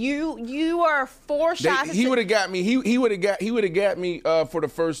 You are 4 shots. He would have got me. He would have got me for the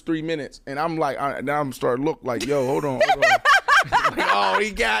first 3 minutes, and I'm like, now I'm starting to look like, yo, hold on. Like, oh, he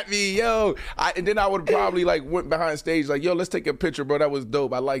got me, yo. And then I would probably like went behind stage, like, yo, let's take a picture, bro. That was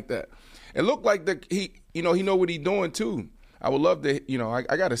dope. I like that. It looked like he know what he's doing too. I would love to,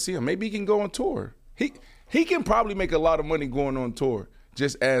 I got to see him. Maybe he can go on tour. He can probably make a lot of money going on tour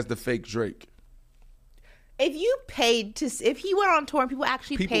just as the fake Drake. If he went on tour and people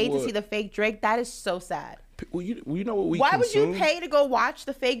actually paid to see the fake Drake, that is so sad. Well, you know what we Why consume? would you pay to go watch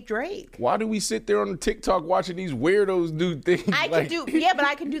the fake Drake? Why do we sit there on the TikTok watching these weirdos do things? But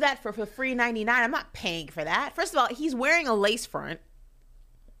I can do that for free $99. I'm not paying for that. First of all, he's wearing a lace front.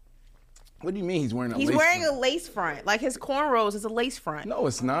 What do you mean he's wearing a lace front? He's wearing a lace front. Like his cornrows is a lace front. No,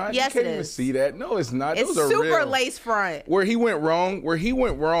 it's not. Yes, you can't it even is. see that. No, it's not. It's Those are super real. lace front. Where he went wrong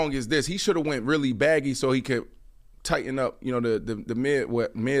is this. He should have went really baggy so he could tighten up, the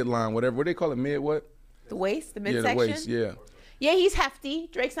midline, whatever. What do they call it? Mid what? The waist, the midsection? Yeah, the waist, yeah. Yeah, he's hefty.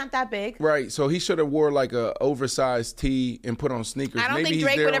 Drake's not that big. Right, so he should have wore like a oversized tee and put on sneakers. I don't Maybe think he's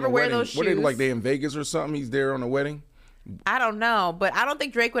Drake there would on ever a wear wedding. those What are they, shoes. like they in Vegas or something? He's there on a wedding? I don't know, but I don't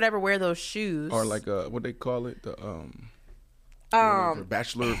think Drake would ever wear those shoes. Or like what they call it? The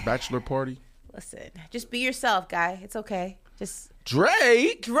bachelor party? Listen, just be yourself, guy. It's okay. Just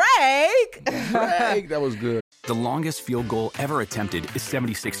Drake. That was good. The longest field goal ever attempted is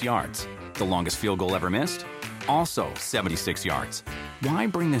 76 yards. The longest field goal ever missed? Also 76 yards. Why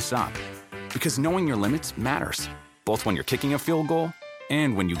bring this up? Because knowing your limits matters, both when you're kicking a field goal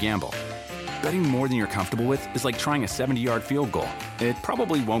and when you gamble. Betting more than you're comfortable with is like trying a 70-yard field goal. It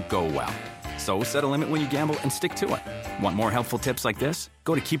probably won't go well. So set a limit when you gamble and stick to it. Want more helpful tips like this?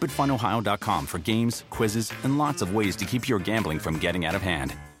 Go to keepitfunohio.com for games, quizzes, and lots of ways to keep your gambling from getting out of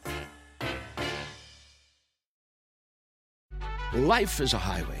hand. Life is a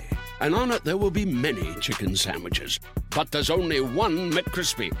highway, and on it there will be many chicken sandwiches. But there's only one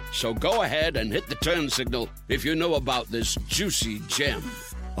McCrispy. So go ahead and hit the turn signal if you know about this juicy gem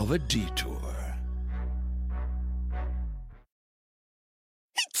of a detour.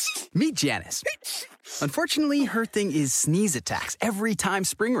 Meet Janice. Unfortunately, her thing is sneeze attacks every time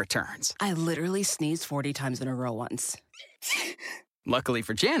spring returns. I literally sneezed 40 times in a row once. Luckily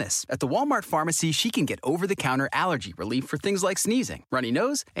for Janice, at the Walmart pharmacy, she can get over-the-counter allergy relief for things like sneezing, runny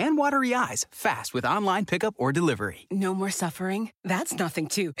nose, and watery eyes fast with online pickup or delivery. No more suffering? That's nothing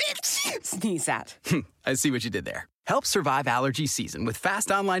to sneeze at. I see what you did there. Help survive allergy season with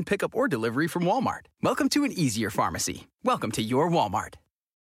fast online pickup or delivery from Walmart. Welcome to an easier pharmacy. Welcome to your Walmart.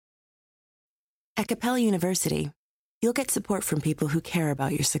 At Capella University, you'll get support from people who care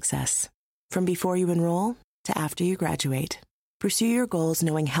about your success. From before you enroll to after you graduate, pursue your goals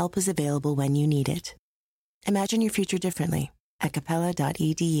knowing help is available when you need it. Imagine your future differently at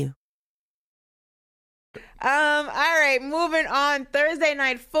capella.edu. All right, moving on. Thursday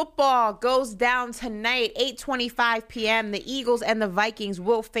night football goes down tonight, 8:25 p.m. The Eagles and the Vikings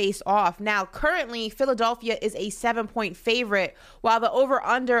will face off. Now, currently, Philadelphia is a 7-point favorite, while the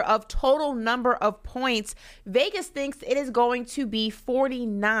over-under of total number of points, Vegas thinks it is going to be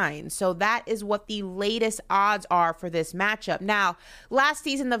 49. So that is what the latest odds are for this matchup. Now, last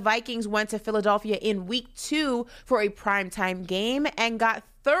season, the Vikings went to Philadelphia in week 2 for a primetime game and got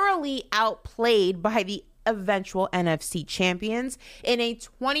thoroughly outplayed by the eventual NFC champions in a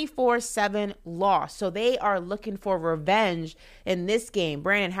 24-7 loss. So they are looking for revenge in this game.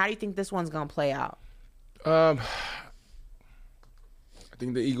 Brandon, how do you think this one's going to play out? I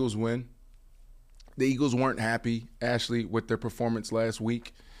think the Eagles win. The Eagles weren't happy, Ashley, with their performance last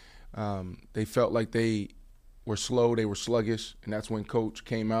week. They felt like they were slow, they were sluggish, and that's when Coach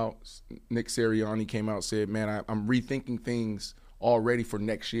came out, Nick Sirianni came out and said, man, I'm rethinking things already for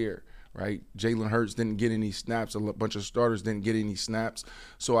next year, right? Jalen Hurts didn't get any snaps. A bunch of starters didn't get any snaps.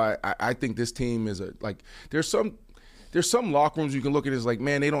 So I think this team is there's some locker rooms you can look at as like,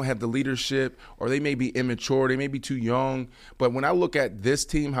 man, they don't have the leadership, or they may be immature, they may be too young. But when I look at this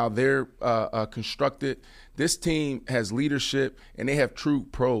team, how they're constructed, this team has leadership, and they have true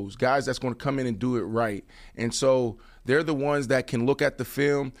pros, guys that's going to come in and do it right. And so they're the ones that can look at the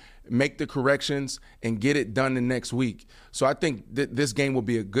film, make the corrections, and get it done the next week. So I think this game will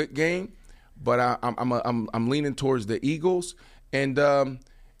be a good game, but I'm leaning towards the Eagles. And then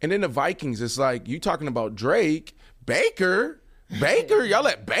the Vikings, it's like, you talking about Drake, Baker, y'all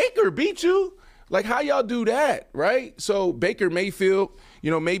let Baker beat you? Like, how y'all do that, right? So Baker Mayfield,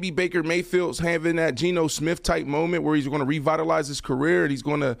 maybe Baker Mayfield's having that Geno Smith type moment where he's going to revitalize his career and he's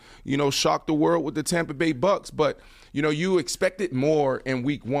going to, shock the world with the Tampa Bay Bucks. But, you expected more in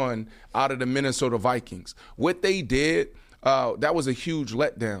week 1 out of the Minnesota Vikings. What they did, that was a huge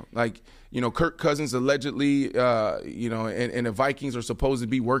letdown. Like, Kirk Cousins allegedly, and the Vikings are supposed to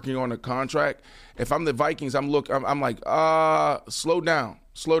be working on a contract. If I'm the Vikings, I'm like, slow down.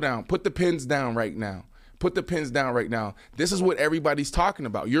 Put the pins down right now. This is what everybody's talking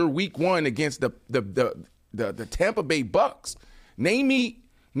about. You're week 1 against the Tampa Bay Bucks. Name me,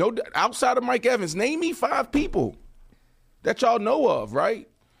 outside of Mike Evans, name me 5 people that y'all know of, right?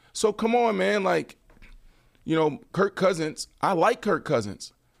 So come on, man. Like, Kirk Cousins, I like Kirk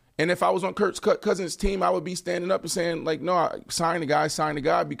Cousins. And if I was on Kirk Cousins' team, I would be standing up and saying, like, no, sign the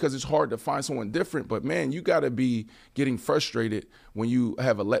guy, because it's hard to find someone different. But, man, you got to be getting frustrated when you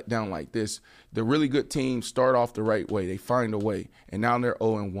have a letdown like this. The really good teams start off the right way. They find a way. And now they're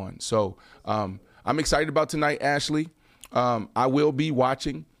 0-1. So I'm excited about tonight, Ashley. I will be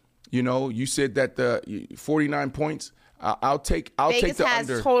watching. You said that the 49 points. I'll take the under. Vegas has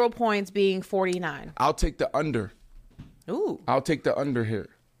total points being 49. I'll take the under. Ooh. I'll take the under here.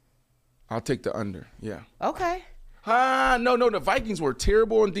 Yeah. Okay. No, the Vikings were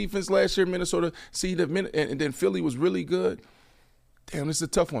terrible on defense last year. Minnesota, and then Philly was really good. Damn, this is a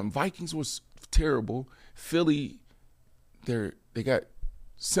tough one. Vikings was terrible. Philly, they got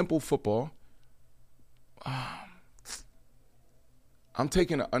simple football. I'm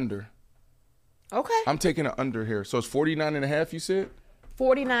taking an under. Okay. I'm taking an under here. So it's 49.5, you said?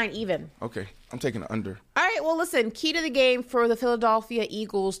 49 even. Okay. I'm taking an under. All right. Well, listen, key to the game for the Philadelphia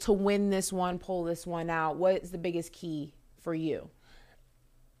Eagles to win this one, pull this one out. What is the biggest key for you?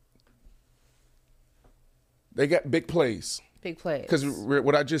 They got big plays. Big plays. Because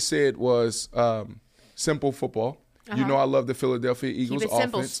what I just said was simple football. I love the Philadelphia Eagles offense. Keep it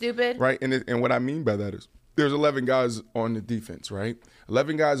simple, stupid. Right? And what I mean by that is there's 11 guys on the defense, right?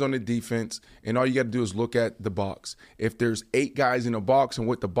 11 guys on the defense, and all you got to do is look at the box. If there's 8 guys in a box, and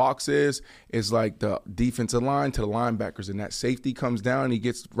what the box is like the defensive line to the linebackers, and that safety comes down, he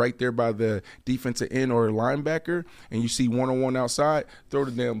gets right there by the defensive end or linebacker, and you see one-on-one outside, throw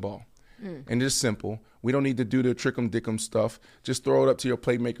the damn ball. And it's simple. We don't need to do the trick-em-dick-em stuff. Just throw it up to your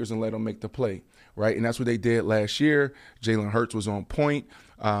playmakers and let them make the play, right? And that's what they did last year. Jalen Hurts was on point.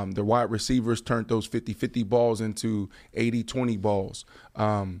 The wide receivers turned those 50-50 balls into 80-20 balls.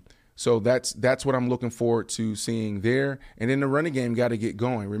 So that's what I'm looking forward to seeing there. And then the running game got to get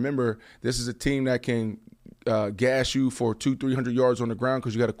going. Remember, this is a team that can gas you for 200-300 yards on the ground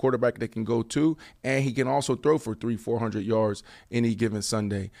because you got a quarterback that can go too, and he can also throw for 300-400 yards any given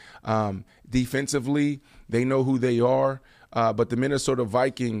Sunday. Defensively, they know who they are, but the Minnesota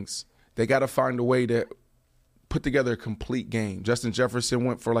Vikings, they got to find a way to put together a complete game. Justin Jefferson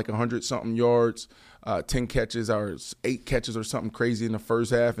went for like 100-something yards, 10 catches or 8 catches or something crazy in the first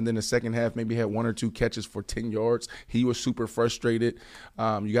half, and then the second half maybe had 1 or 2 catches for 10 yards. He was super frustrated.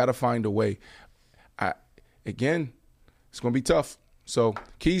 You got to find a way. Again, it's going to be tough. So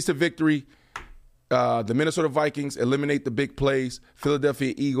keys to victory, the Minnesota Vikings eliminate the big plays.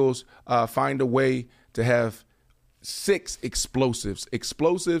 Philadelphia Eagles find a way to have 6 explosives.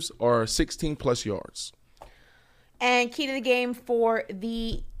 Explosives are 16-plus yards. And key to the game for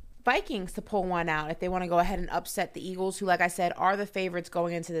the Vikings to pull one out if they want to go ahead and upset the Eagles, who, like I said, are the favorites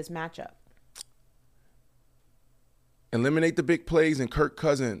going into this matchup. Eliminate the big plays and Kirk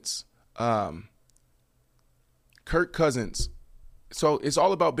Cousins. So it's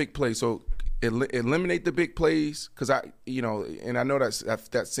all about big plays. So eliminate the big plays because I know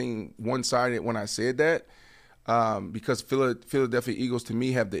that seemed one-sided when I said that because Philadelphia Eagles to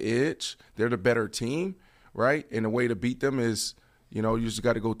me have the edge. They're the better team, right? And the way to beat them is, you just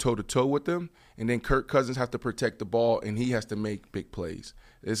got to go toe-to-toe with them. And then Kirk Cousins has to protect the ball, and he has to make big plays.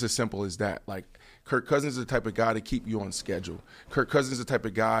 It's as simple as that. Like, Kirk Cousins is the type of guy to keep you on schedule. Kirk Cousins is the type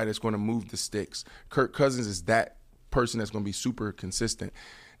of guy that's going to move the sticks. Kirk Cousins is that person that's going to be super consistent.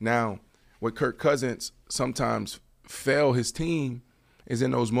 Now, what Kirk Cousins sometimes fail his team is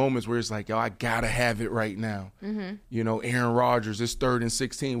in those moments where it's like, yo, I got to have it right now. Mm-hmm. Aaron Rodgers, it's 3rd and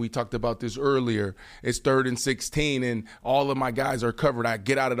 16. We talked about this earlier. It's 3rd and 16, and all of my guys are covered. I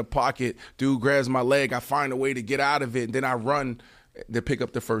get out of the pocket. Dude grabs my leg. I find a way to get out of it, and then I run to pick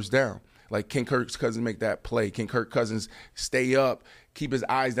up the first down. Like, can Kirk Cousins make that play? Can Kirk Cousins stay up, keep his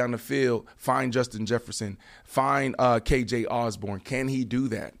eyes down the field, find Justin Jefferson, find KJ Osborne? Can he do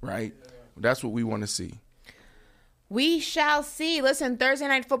that, right? That's what we want to see. We shall see. Listen, Thursday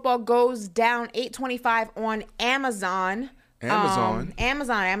Night Football goes down 8:25 on Amazon.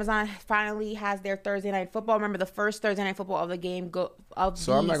 Amazon finally has their Thursday Night Football. Remember, the first Thursday Night Football of the game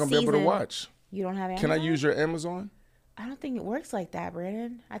So I'm not going to be able to watch. You don't have Amazon? Can I use your Amazon? I don't think it works like that,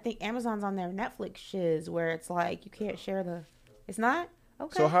 Brandon. I think Amazon's on their Netflix shiz where it's like you can't share the. It's not?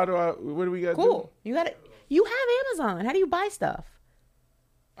 Okay. So what do we got to do? Cool. You have Amazon. How do you buy stuff?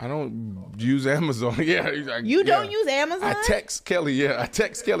 I don't use Amazon. You don't use Amazon? I text Kelly. Yeah, I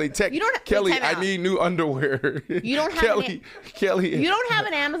text Kelly. Kelly, I need new underwear. You don't have Kelly. You don't have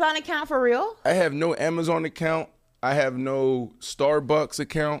an Amazon account for real? I have no Amazon account. I have no Starbucks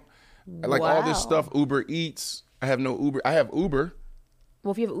account. Like all this stuff, Uber Eats. I have no Uber. I have Uber.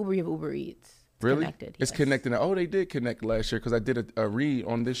 Well, if you have Uber, you have Uber Eats. It's really? Connected. It's connected. Oh, they did connect last year because I did a read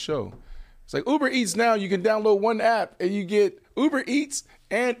on this show. It's like Uber Eats now. You can download one app and you get Uber Eats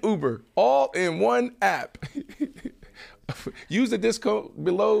and Uber all in one app. Use the discount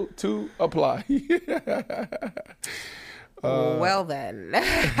below to apply. Well then,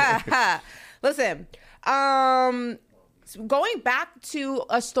 listen. Going back to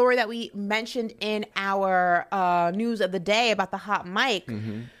a story that we mentioned in our news of the day about the hot mic.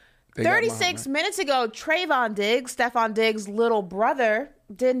 Mm-hmm. 36 minutes ago, Trayvon Diggs, Stephon Diggs' little brother,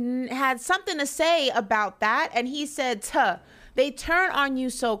 had something to say about that. And he said, they turn on you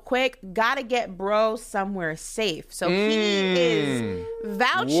so quick, gotta get bro somewhere safe. So he is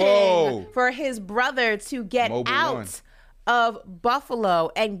vouching for his brother to get out of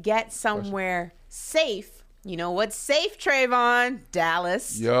Buffalo and get somewhere safe. You know what's safe, Trayvon?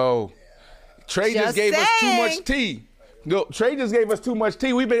 Dallas. Yo. Trey just gave us too much tea. No, Trey just gave us too much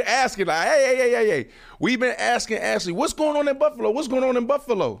tea. We've been asking, like, hey. We've been asking Ashley, what's going on in Buffalo? What's going on in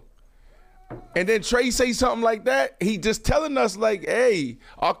Buffalo? And then Trey say something like that. He just telling us, like, hey,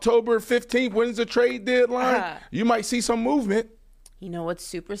 October 15th, when's the trade deadline? You might see some movement. You know what's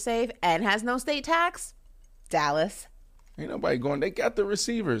super safe and has no state tax? Dallas. Ain't nobody going. They got the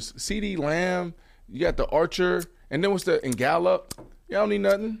receivers. CeeDee Lamb. You got the Archer, and then what's in Gallup? Y'all don't need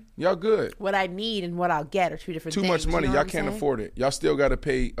nothing. Y'all good. What I need and what I'll get are two different Too things. much money. You know Y'all what I'm can't saying? afford it. Y'all still got to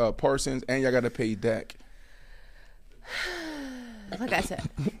pay Parsons and y'all got to pay Dak. Like I said.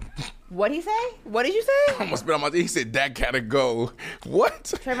 What'd he say? What did you say? I almost spit on my. He said Dak gotta go. What?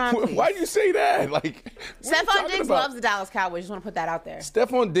 Trayvon, Why do you say that? Like, Stephon Diggs loves the Dallas Cowboys. Just want to put that out there.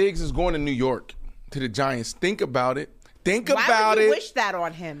 Stephon Diggs is going to New York to the Giants. Think about it. Think Why about would you it. wish that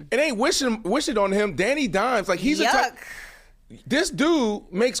on him? It ain't wish it on him. Danny Dimes, like he's Yuck. this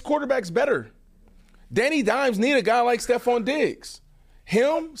dude makes quarterbacks better. Danny Dimes need a guy like Stephon Diggs.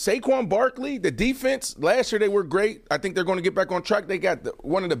 Him, Saquon Barkley, the defense, last year they were great. I think they're going to get back on track. They got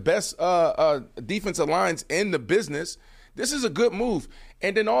one of the best defensive lines in the business. This is a good move.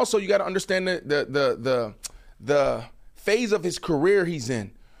 And then also you got to understand the phase of his career he's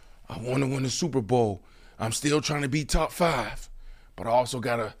in. I want to win the Super Bowl. I'm still trying to be top 5. But I also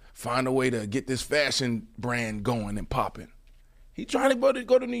got to find a way to get this fashion brand going and popping. He's trying to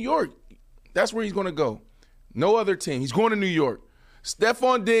go to New York. That's where he's going to go. No other team. He's going to New York.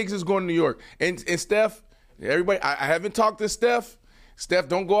 Stephon Diggs is going to New York. And Steph, everybody, I haven't talked to Steph. Steph,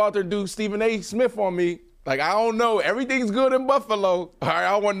 don't go out there and do Stephen A. Smith on me. Like, I don't know. Everything's good in Buffalo. All right,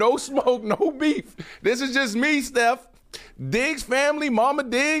 I want no smoke, no beef. This is just me, Steph. Diggs family, Mama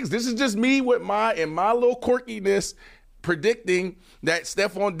Diggs. This is just me with my little quirkiness predicting that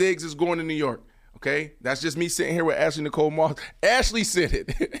Stephon Diggs is going to New York. Okay? That's just me sitting here with Ashley Nicole Moss. Ashley said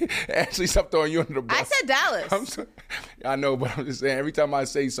it. Ashley, stop throwing you under the bus. I said Dallas. I know, but I'm just saying, every time I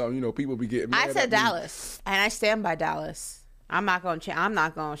say something, people be getting mad I said at me. Dallas, and I stand by Dallas. I'm not going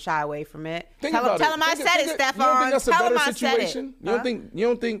to shy away from it. Tell him I said it, Stephon. You don't think that's a tell him better I said it. situation? You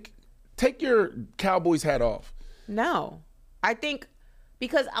don't think take your Cowboys hat off. No. I think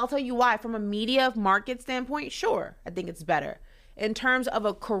because I'll tell you why. From a media market standpoint, sure, I think it's better. In terms of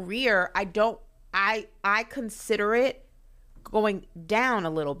a career, I consider it going down a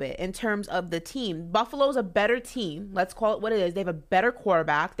little bit in terms of the team. Buffalo's a better team. Let's call it what it is. They have a better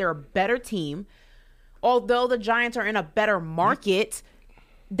quarterback. They're a better team. Although the Giants are in a better market,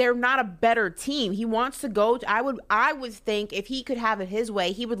 they're not a better team. He wants to go to, I would think if he could have it his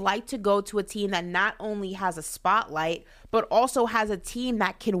way, he would like to go to a team that not only has a spotlight, but also has a team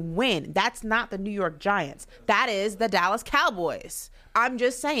that can win. That's not the New York Giants. That is the Dallas Cowboys. I'm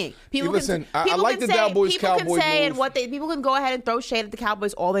just saying. I like the Cowboys. People can go ahead and throw shade at the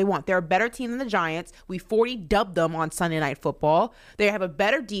Cowboys all they want. They're a better team than the Giants. We 40 dubbed them on Sunday Night Football. They have a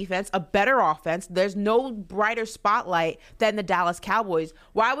better defense, a better offense. There's no brighter spotlight than the Dallas Cowboys.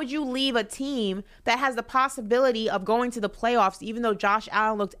 Why would you leave a team that has the possibility of going to the playoffs, even though Josh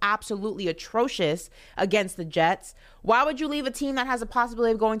Allen looked absolutely atrocious against the Jets? Why would you leave a team that has a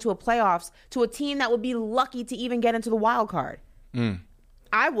possibility of going to a playoffs to a team that would be lucky to even get into the wild card?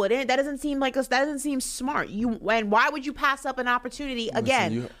 I wouldn't. That doesn't seem smart. And why would you pass up an opportunity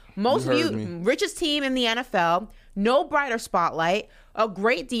again? Richest team in the NFL, no brighter spotlight, a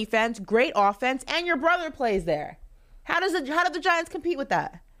great defense, great offense, and your brother plays there. How did the Giants compete with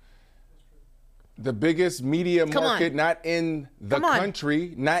that? The biggest media market, not in the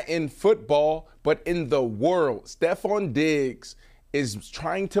country, not in football, but in the world. Stephon Diggs is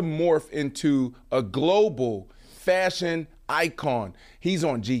trying to morph into a global fashion icon. He's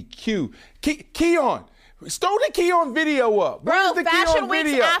on GQ. Keon, throw the Keon video up. Bro, Fashion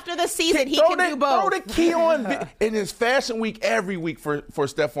Week's after the season. He can do both. Throw the Keon in his Fashion Week every week for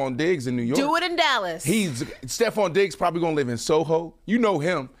Stephon Diggs in New York. Do it in Dallas. Stephon Diggs probably going to live in Soho. You know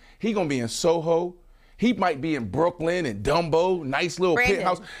him. He going to be in Soho. He might be in Brooklyn and Dumbo, nice little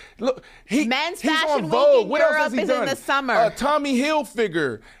penthouse. Look, Men's he's Fashion on Vogue. Week What in else has Europe he is done? in the summer. Tommy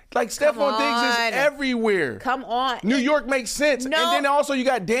Hilfiger. Like, Stephon Diggs is everywhere. Come on. New York makes sense. No. And then also you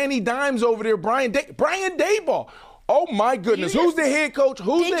got Danny Dimes over there, Brian Daboll. Oh, my goodness. Who's the head coach?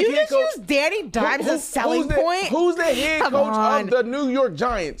 Did you just use Danny Dimes as a selling point? Who's the head coach of the New York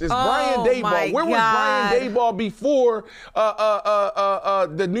Giants? It's Brian Daboll. Where was Brian Daboll before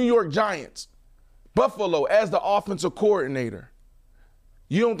the New York Giants? Buffalo as the offensive coordinator.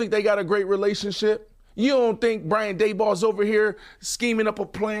 You don't think they got a great relationship? You don't think Brian Daboll's over here scheming up a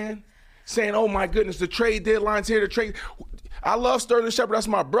plan, saying, oh, my goodness, the trade deadline's here to trade. I love Sterling Shepard. That's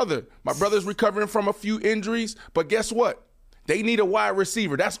my brother. My brother's recovering from a few injuries, but guess what? They need a wide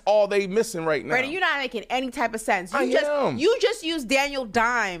receiver. That's all they missing right now. Brady, you're not making any type of sense. You just used Daniel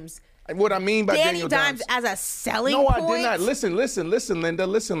Dimes. What I mean by Daniel Dimes as a selling point? No, I did not. Listen, Linda.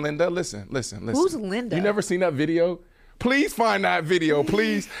 Listen. Who's Linda? You never seen that video? Please find that video,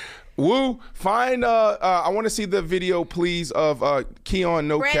 please. Woo, fine. I want to see the video, please, of Keon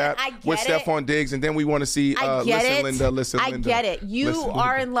No Cap with Stephon Diggs, and then we want to see Listen, I get it. You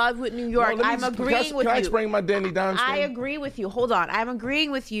are in love with New York. I'm agreeing with you. Can I explain my Danny Dimes thing? I agree with you. Hold on. I'm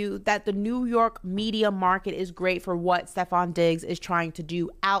agreeing with you that the New York media market is great for what Stephon Diggs is trying to do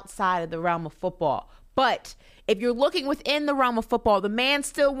outside of the realm of football. But if you're looking within the realm of football, the man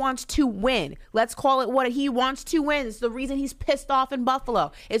still wants to win. Let's call it what he wants to win. It's the reason he's pissed off in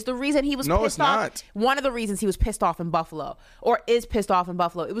Buffalo. It's the reason he was pissed off. No, it's not. One of the reasons he was pissed off in Buffalo, or is pissed off in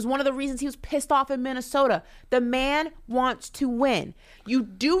Buffalo. It was one of the reasons he was pissed off in Minnesota. The man wants to win. You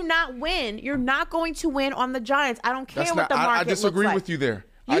do not win. You're not going to win on the Giants. I don't care what the market looks like. I disagree with you there.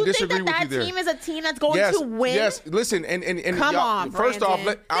 You think that team is a team that's going to win? Yes, listen, and come on, first off,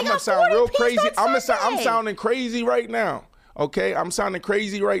 I'm gonna sound real crazy. I'm sounding crazy right now. Okay, I'm sounding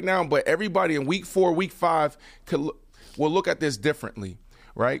crazy right now, but everybody in week 4, week 5 will look at this differently,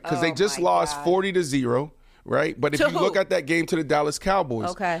 right? Because they just lost 40-0, right? But if you look at that game to the Dallas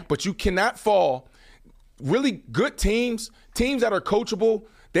Cowboys, but you cannot fall. Really good teams that are coachable,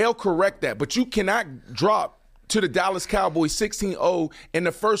 they'll correct that, but you cannot drop to the Dallas Cowboys 16-0 in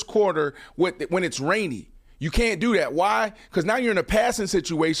the first quarter when it's rainy. You can't do that. Why? Because now you're in a passing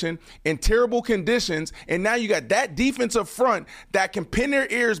situation in terrible conditions, and now you got that defensive front that can pin their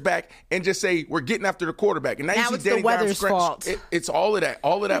ears back and just say, we're getting after the quarterback. And now you see Danny Dimes fault. It's all of that.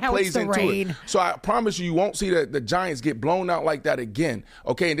 All of that plays into it. So I promise you won't see the Giants get blown out like that again.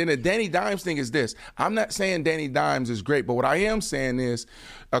 Okay, and then the Danny Dimes thing is this. I'm not saying Danny Dimes is great, but what I am saying is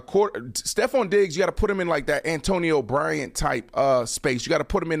Stephon Diggs, you got to put him in like that Antonio Bryant type space. You got to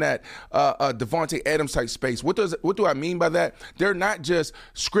put him in that Devontae Adams type space. What do I mean by that? They're not just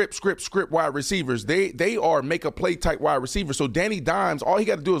script wide receivers. They are make a play type wide receivers. So Danny Dimes, all he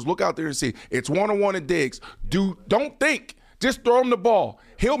got to do is look out there and see it's 1-on-1 at Diggs. Don't think. Just throw him the ball.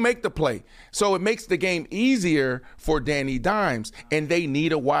 He'll make the play. So it makes the game easier for Danny Dimes, and they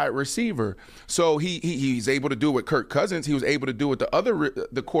need a wide receiver. So he's able to do it with Kirk Cousins. He was able to do it with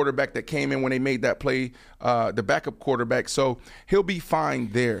the quarterback that came in when they made that play, the backup quarterback. So he'll be fine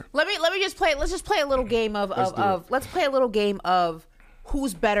there. Let me just play. Let's just play a little game let's play a little game of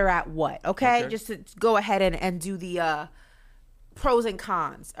who's better at what. Okay? Just to go ahead and do the pros and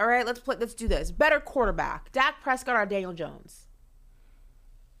cons. All right, let's do this. Better quarterback, Dak Prescott or Daniel Jones?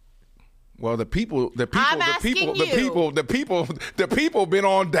 Well, the people been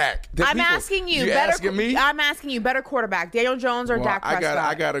on Dak. I'm asking you. You asking me? I'm asking you. Better quarterback, Daniel Jones or Dak Prescott?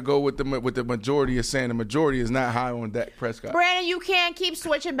 I gotta go with the majority of saying the majority is not high on Dak Prescott. Brandon, you can't keep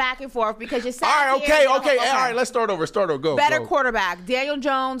switching back and forth because you said. All right, okay. All right, let's start over. Go. Better quarterback, Daniel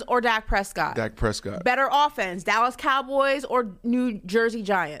Jones or Dak Prescott? Dak Prescott. Better offense, Dallas Cowboys or New Jersey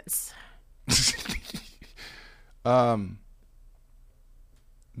Giants?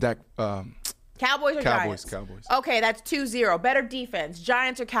 Cowboys or Giants? Cowboys. Okay, that's 2-0. Better defense,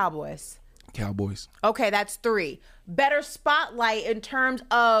 Giants or Cowboys? Cowboys. Okay, that's 3. Better spotlight in terms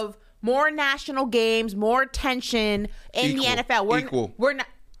of more national games, more attention in the NFL. We're not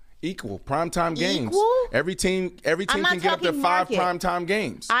equal primetime games. Equal? Every team can get up to 5 primetime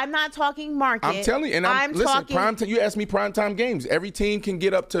games. I'm not talking market. I'm telling you, and listen, primetime. You asked me primetime games. Every team can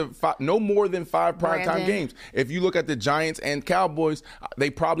get up to no more than 5 primetime games. If you look at the Giants and Cowboys, they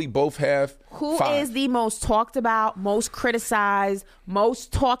probably both have. Who 5. is the most talked about, most criticized,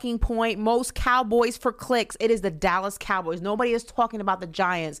 most talking point, most Cowboys for clicks? It is the Dallas Cowboys. Nobody is talking about the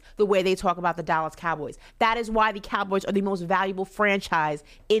Giants the way they talk about the Dallas Cowboys. That is why the Cowboys are the most valuable franchise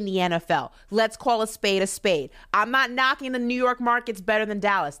in the NFL. Let's call a spade a spade. I'm not knocking the New York markets better than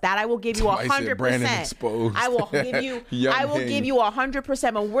Dallas. That I will give you 100%. I will give you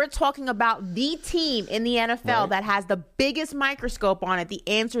 100%. But we're talking about the team in the NFL that has the biggest microscope on it. The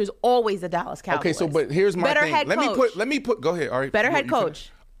answer is always the Dallas Cowboys. Okay, so but here's my better thing. Head coach. Let me put. Go ahead. All right. Better head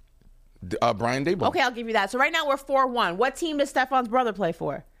coach. Brian Daboll. Okay, I'll give you that. So right now we're 4-1. What team does Stephon's brother play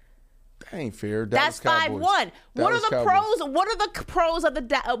for? That ain't fair. That's 5-1. What are the pros? What are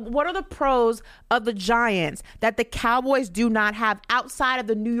the pros of the Giants that the Cowboys do not have outside of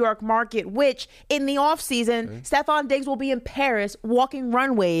the New York market? Which in the offseason, Stephon Diggs will be in Paris walking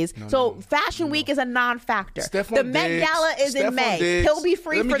runways. Fashion Week is a non-factor. The Met Gala is in May. Diggs, he'll be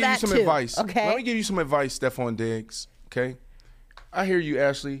free for that too. Okay. Let me give you some advice, Stephon Diggs. Okay. I hear you,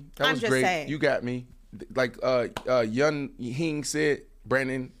 Ashley. That was great. Saying. You got me. Like Yun Hing said.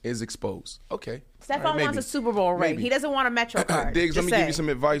 Brandon is exposed. Okay. Stephon wants a Super Bowl ring. He doesn't want a Metro card. Diggs, let me give you some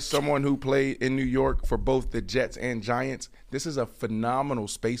advice. Someone who played in New York for both the Jets and Giants. This is a phenomenal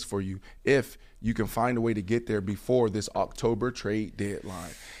space for you if you can find a way to get there before this October trade deadline.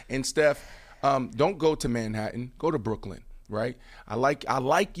 And Steph, don't go to Manhattan. Go to Brooklyn. right? I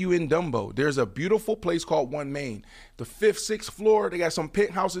like you in Dumbo. There's a beautiful place called One Main. The 5th, 6th floor, they got some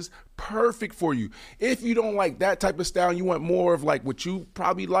penthouses, perfect for you. If you don't like that type of style, you want more of like what you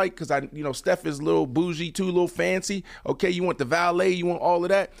probably like, because Steph is a little bougie too, a little fancy. Okay, you want the valet, you want all of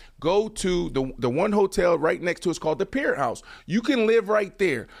that. Go to the one hotel right next to it's called the Parrot House. You can live right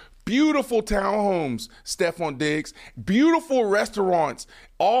there. Beautiful townhomes, Stephon Diggs. Beautiful restaurants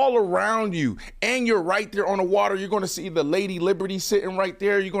all around you. And you're right there on the water. You're going to see the Lady Liberty sitting right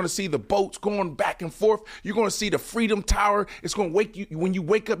there. You're going to see the boats going back and forth. You're going to see the Freedom Tower. It's going to wake you. When you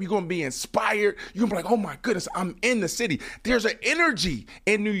wake up, you're going to be inspired. You're going to be like, oh my goodness, I'm in the city. There's an energy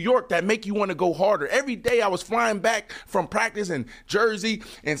in New York that make you want to go harder. Every day I was flying back from practice in Jersey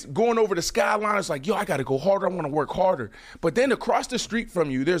and going over the skyline. It's like, yo, I got to go harder. I want to work harder. But then across the street from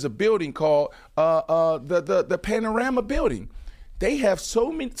you, there's a building called the Panorama Building. They have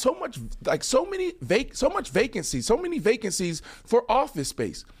so many vacancies for office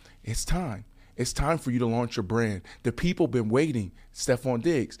space. It's time. It's time for you to launch your brand. The people been waiting, Stephon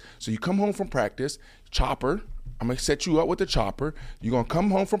Diggs. So you come home from practice, chopper. I'm going to set you up with the chopper. You're going to come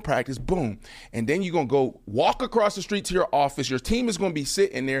home from practice, boom. And then you're going to go walk across the street to your office. Your team is going to be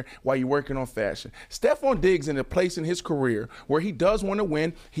sitting there while you're working on fashion. Stephon Diggs in a place in his career where he does want to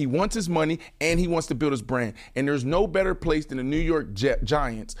win, he wants his money, and he wants to build his brand. And there's no better place than the New York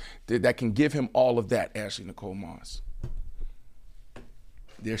Giants that can give him all of that, Ashley Nicole Moss.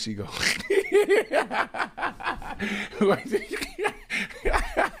 There she goes.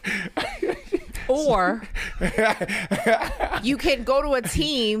 Or you can go to a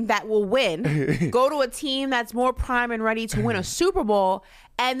team that will win, go to a team that's more prime and ready to win a Super Bowl,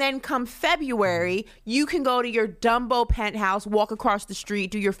 and then come February, you can go to your Dumbo penthouse, walk across the street,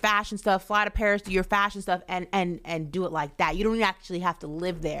 do your fashion stuff, fly to Paris, do your fashion stuff, and do it like that. You don't actually have to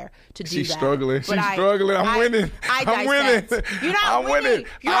live there to do She's that. Struggling. She's struggling. I'm winning. I'm winning. You're not winning.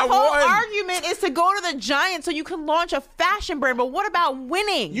 Your whole argument is to go to the Giants so you can launch a fashion brand. But what about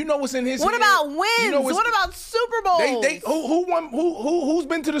winning? You know what's in his What head? about wins? What about Super Bowls? Who won? Who's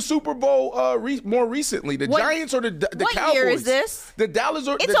been to the Super Bowl more recently? The Giants or the Cowboys? What year is this? The Dallas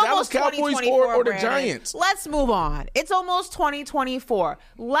or It's the Dallas almost Cowboys 2024, or the Brandon. Giants? Let's move on. It's almost 2024.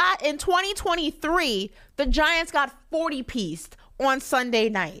 In 2023, the Giants got 40-pieced on Sunday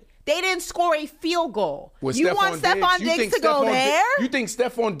night. They didn't score a field goal. With You want Stephon Diggs to go there? You think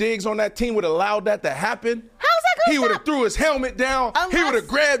Stephon Diggs on that team would have allowed that to happen? How's that going to He would have threw his helmet down. He would have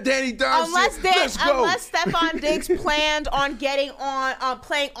grabbed Danny Dimes. Let's go. Unless Stephon Diggs planned on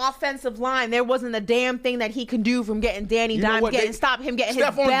playing offensive line, there wasn't a damn thing that he could do from getting Danny Dimes, stop him getting his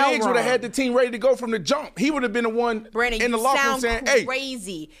bell Stephon Diggs would have rung. had the team ready to go from the jump. He would have been the one Brandon, in the locker room saying, hey.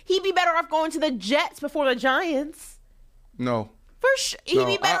 crazy. He'd be better off going to the Jets before the Giants. No. For sure. He'd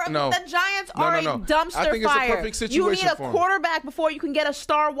be better. The Giants are a dumpster I think fire. It's a perfect situation you need a for him. quarterback before you can get a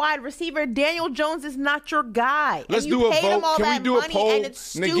star wide receiver. Daniel Jones is not your guy. Let's and you do a paid him vote. all Can we that do a money, poll? and it's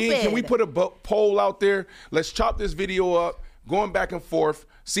stupid. Nagin, can we put a poll out there? Let's chop this video up, going back and forth,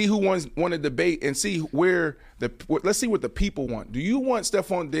 see who wants to debate, and see let's see what the people want. Do you want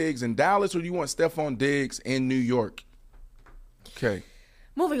Stephon Diggs in Dallas, or do you want Stephon Diggs in New York? Okay.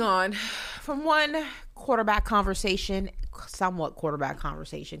 Moving on from one somewhat quarterback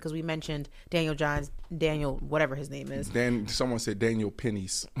conversation, because we mentioned Daniel Jones, Daniel, whatever his name is. Someone said Daniel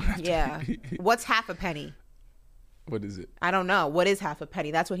Pennies. Yeah. What's half a penny? What is it? I don't know. What is half a penny?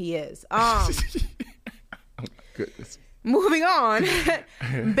 That's what he is. Oh, goodness. Moving on.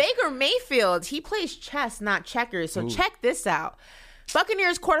 Baker Mayfield, he plays chess, not checkers. So check this out.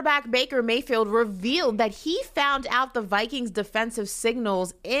 Buccaneers quarterback Baker Mayfield revealed that he found out the Vikings' defensive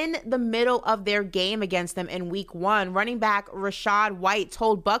signals in the middle of their game against them in Week 1. Running back Rachaad White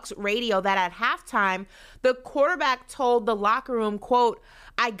told Bucs Radio that at halftime, the quarterback told the locker room, quote,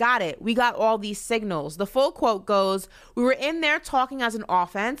 "I got it. We got all these signals." The full quote goes, "We were in there talking as an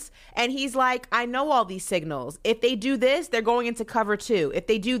offense, and he's like, I know all these signals. If they do this, they're going into cover 2. If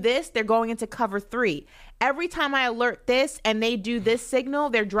they do this, they're going into cover 3. Every time I alert this and they do this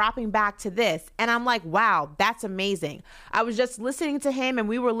signal, they're dropping back to this." And I'm like, wow, that's amazing. I was just listening to him, and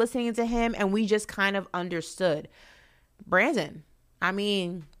we were listening to him, and we just kind of understood. Brandon, I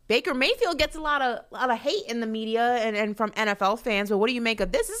mean, Baker Mayfield gets a lot of hate in the media and from NFL fans, but what do you make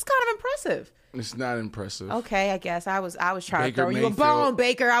of this? This is kind of impressive. It's not impressive. Okay, I guess I was trying Baker to throw you a bone,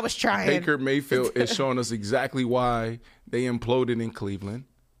 Baker. I was trying. Baker Mayfield is showing us exactly why they imploded in Cleveland,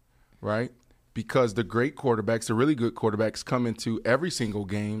 right? Because the great quarterbacks, the really good quarterbacks, come into every single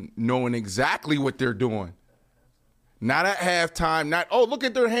game knowing exactly what they're doing. Not at halftime, look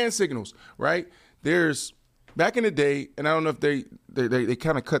at their hand signals, right? There's back in the day, and I don't know if they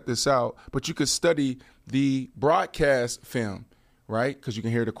kind of cut this out, but you could study the broadcast film, right? Because you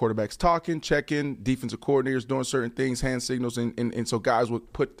can hear the quarterbacks talking, checking, defensive coordinators doing certain things, hand signals, and so guys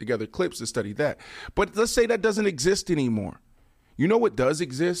would put together clips to study that. But let's say that doesn't exist anymore. You know what does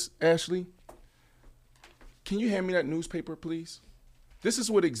exist, Ashley? Can you hand me that newspaper, please? This is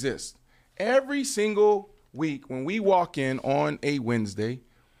what exists. Every single week when we walk in on a Wednesday,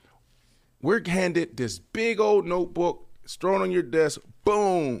 we're handed this big old notebook. It's thrown on your desk.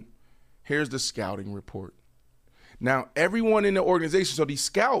 Boom. Here's the scouting report. Now, everyone in the organization, so these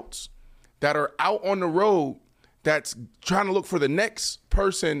scouts that are out on the road that's trying to look for the next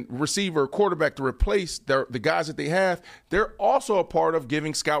person, receiver, quarterback to replace the guys that they have, they're also a part of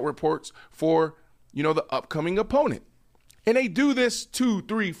giving scout reports for, the upcoming opponent. And they do this 2,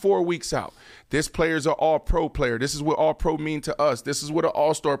 3, 4 weeks out. This player's an all-pro player. This is what all-pro mean to us. This is what an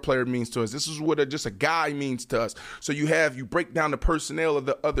all-star player means to us. This is what just a guy means to us. So you break down the personnel of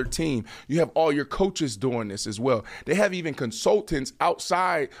the other team. You have all your coaches doing this as well. They have even consultants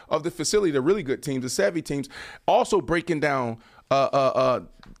outside of the facility, the really good teams, the savvy teams, also breaking down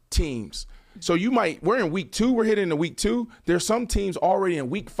teams. So we're in week 2. We're hitting the week 2. There's some teams already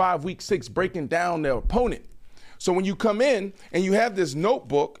in week 5, week 6, breaking down their opponent. So when you come in and you have this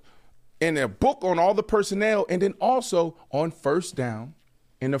notebook and a book on all the personnel, and then also on first down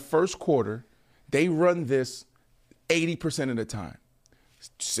in the first quarter, they run this 80% of the time.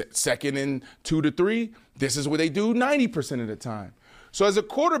 Second and 2 to 3, this is what they do 90% of the time. So as a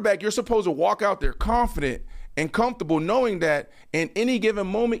quarterback, you're supposed to walk out there confident and comfortable knowing that in any given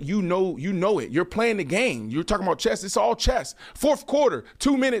moment, you know it. You're playing the game. You're talking about chess. It's all chess. Fourth quarter,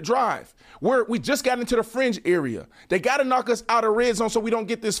 2-minute drive. We just got into the fringe area. They got to knock us out of red zone so we don't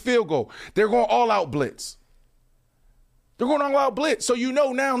get this field goal. They're going all-out blitz. So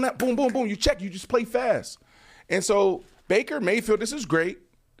now, boom, boom, boom. You check. You just play fast. And so Baker Mayfield, this is great.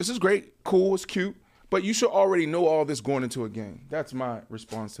 Cool. It's cute. But you should already know all this going into a game. That's my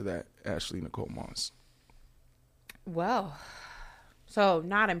response to that, Ashley Nicole Moss. Well, so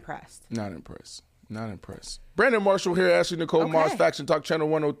not impressed. Not impressed. Brandon Marshall here, Ashley Nicole Moss, Faction Talk Channel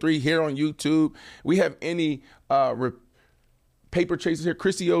 103 here on YouTube. We have any paper chasers here.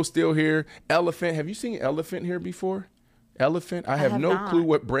 Chrissy O still here. Elephant. Have you seen Elephant here before? Elephant? I have no clue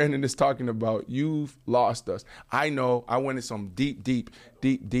what Brandon is talking about. You've lost us. I know. I went in some deep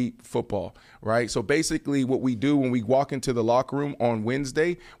football, right? So basically what we do when we walk into the locker room on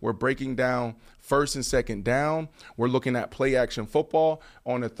Wednesday, we're breaking down first and second down. We're looking at play action football.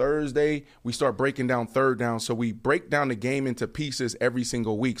 On a Thursday, we start breaking down third down. So we break down the game into pieces every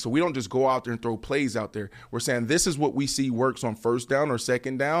single week. So we don't just go out there and throw plays out there. We're saying this is what we see works on first down or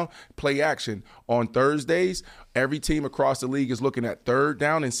second down, play action. On Thursdays, every team across the league is looking at third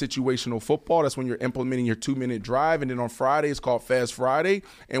down and situational football. That's when you're implementing your 2-minute drive. And then on Friday, it's called Fast Friday.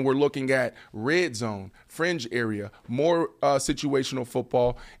 And we're looking at red zone, fringe area, more situational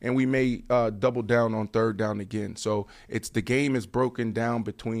football. And we may double down on third down again. So the game is broken down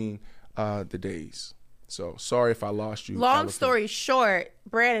between the days. So sorry if I lost you. Long story short,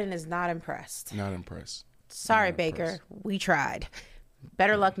 Brandon is not impressed. Sorry, Baker. We tried.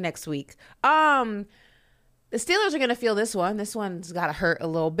 Better luck next week. The Steelers are going to feel this one. This one's got to hurt a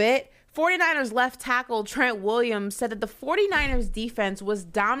little bit. 49ers left tackle Trent Williams said that the 49ers defense was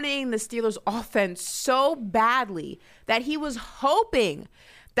dominating the Steelers offense so badly that he was hoping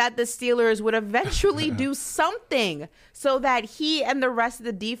that the Steelers would eventually do something so that he and the rest of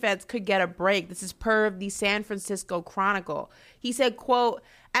the defense could get a break. This is per the San Francisco Chronicle. He said, quote,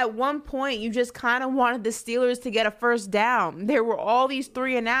 at one point, you just kind of wanted the Steelers to get a first down. There were all these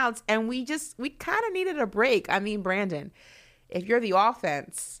 3 and outs, and we kind of needed a break. I mean, Brandon, if you're the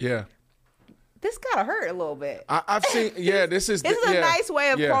offense, this gotta hurt a little bit. I've seen, this is a nice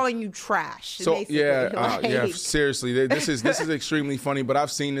way of calling you trash. So seriously, this is extremely funny. But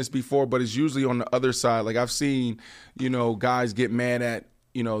I've seen this before. But it's usually on the other side. Like I've seen, guys get mad at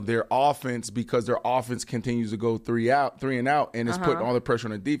their offense because their offense continues to go 3 and out, and it's putting all the pressure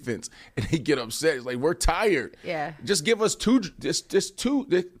on the defense, and they get upset. It's like, we're tired. Yeah, just give us two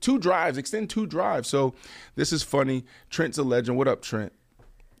drives, extend 2 drives. So this is funny. Trent's a legend. What up, Trent?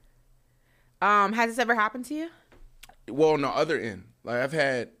 Has this ever happened to you? Well, on the other end, like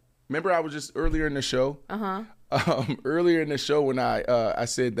remember I was just earlier in the show. Earlier in the show when I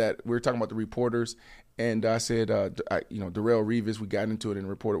said that we were talking about the reporters, and I said Darrelle Revis. We got into it in the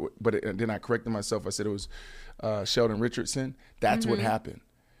reporter, but then I corrected myself. I said it was Sheldon Richardson. That's what happened.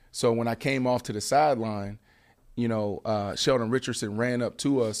 So when I came off to the sideline, Sheldon Richardson ran up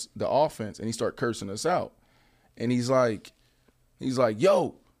to us, the offense, and he started cursing us out, and he's like,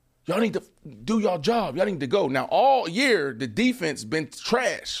 yo. Y'all need to do y'all job. Y'all need to go. Now, all year, the defense been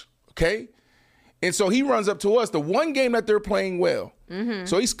trash, okay? And so he runs up to us, the one game that they're playing well. Mm-hmm.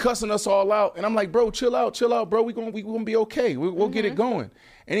 So he's cussing us all out. And I'm like, bro, chill out, bro. We're gonna be okay. We'll get it going.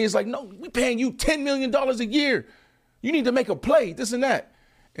 And he's like, no, we paying you $10 million a year. You need to make a play, this and that.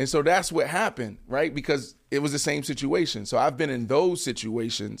 And so that's what happened, right? Because it was the same situation. So I've been in those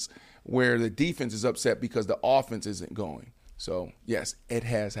situations where the defense is upset because the offense isn't going. So, yes, it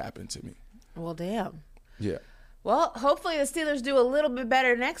has happened to me. Well, damn. Yeah. Well, hopefully the Steelers do a little bit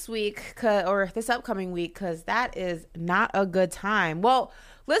better next week or this upcoming week, because that is not a good time. Well,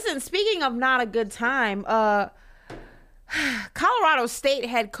 listen, speaking of not a good time, Colorado State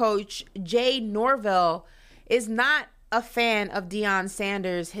head coach Jay Norvell is not a fan of Deion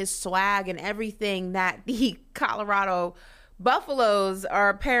Sanders, his swag, and everything that the Colorado Buffaloes are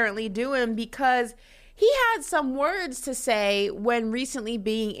apparently doing, because he had some words to say when recently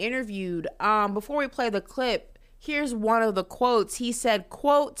being interviewed. Before we play the clip, here's one of the quotes. He said,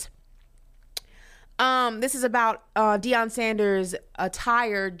 quote, this is about Deion Sanders'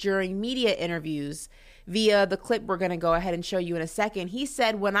 attire during media interviews via the clip we're going to go ahead and show you in a second. He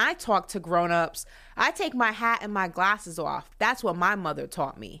said, when I talk to grown-ups, I take my hat and my glasses off. That's what my mother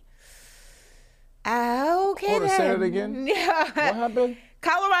taught me. Okay, hold on, say it again. Yeah. What happened?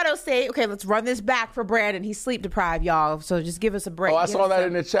 Colorado State. Okay, let's run this back for Brandon. He's sleep deprived, y'all. So just give us a break. Oh, I saw that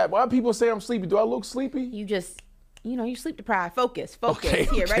in the chat. Why people say I'm sleepy? Do I look sleepy? You just, you sleep deprived. Focus. Okay,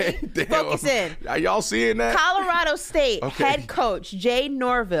 here, okay. ready? Damn. Focus in. Are y'all seeing that? Colorado State head coach Jay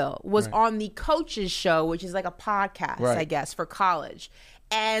Norvell was on the Coaches Show, which is like a podcast, I guess, for college.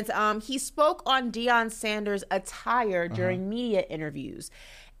 And he spoke on Deion Sanders' attire during media interviews.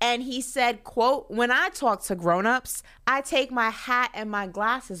 And he said, quote, when I talk to grown-ups, I take my hat and my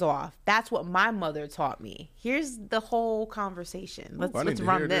glasses off. That's what my mother taught me. Here's the whole conversation. Let's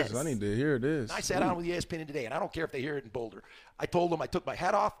run this. I need to hear this. I sat down with ESPN today, and I don't care if they hear it in Boulder. I told them I took my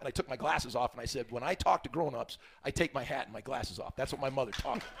hat off and I took my glasses off, and I said, when I talk to grown-ups, I take my hat and my glasses off. That's what my mother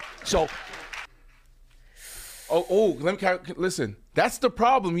taught me. So... let me listen. That's the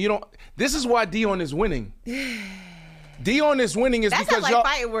problem. This is why Deion is winning. Deion is winning is because like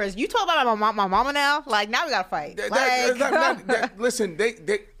fighting words. You told about my mama now? Like, now we got to fight. Listen,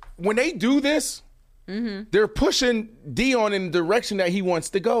 they when they do this, they're pushing Deion in the direction that he wants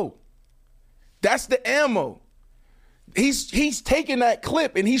to go. That's the ammo. He's taking that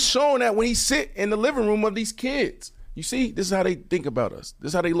clip and he's showing that when he sit in the living room of these kids. You see, this is how they think about us. This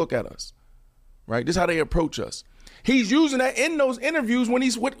is how they look at us. Right? This is how they approach us. He's using that in those interviews when he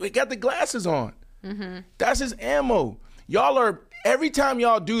got the glasses on. That's his ammo. Every time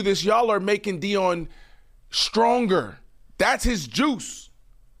y'all do this, y'all are making Deion stronger. That's his juice.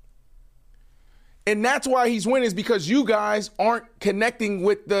 And that's why he's winning, is because you guys aren't connecting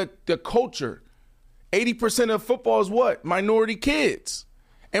with the culture. 80% of football is what? Minority kids.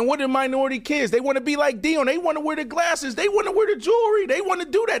 And what are minority kids? They want to be like Deion. They want to wear the glasses. They want to wear the jewelry. They want to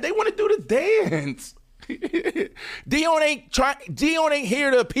do that. They want to do the dance. Deion ain't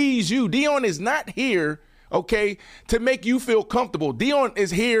here to appease you. Deion is not here, okay, to make you feel comfortable. Deion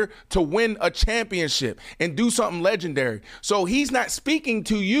is here to win a championship and do something legendary. So he's not speaking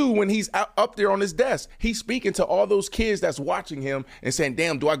to you when he's up there on his desk. He's speaking to all those kids that's watching him and saying,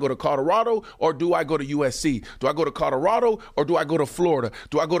 damn, do I go to Colorado or do I go to USC? Do I go to Colorado or do I go to Florida?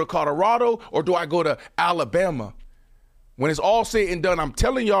 Do I go to Colorado or do I go to Alabama? When it's all said and done, I'm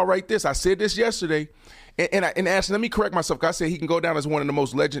telling y'all right this. I said this yesterday. And Ashley, let me correct myself. I said he can go down as one of the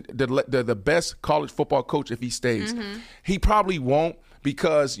most the best college football coach if he stays. He probably won't,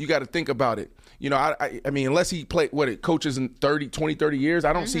 because you got to think about it. I mean, unless he coaches in 20, 30 years,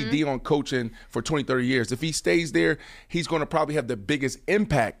 I don't see Deion coaching for 20, 30 years. If he stays there, he's going to probably have the biggest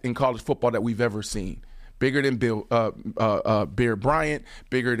impact in college football that we've ever seen. Bigger than Bear Bryant,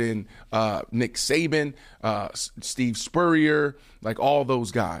 bigger than Nick Saban, Steve Spurrier, like all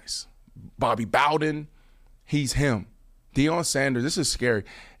those guys. Bobby Bowden. He's him. Deion Sanders, this is scary.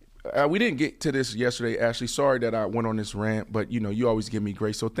 We didn't get to this yesterday, Ashley. Sorry that I went on this rant, but, you always give me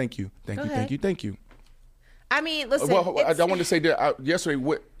grace, so thank you. Thank you. I mean, listen. Well, I want to say that yesterday,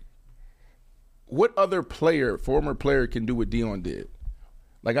 what other former player can do what Deion did?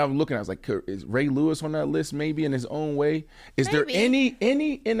 Like, I'm looking, I was like, is Ray Lewis on that list maybe in his own way? Is there any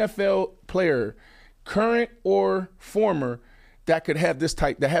NFL player, current or former, that could have this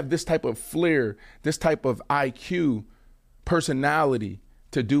type of flair, this type of IQ, personality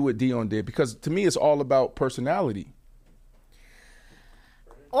to do what Deion did? Because to me, it's all about personality.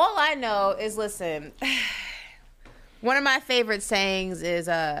 All I know is, listen, one of my favorite sayings is,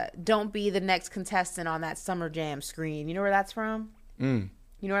 don't be the next contestant on that Summer Jam screen. You know where that's from?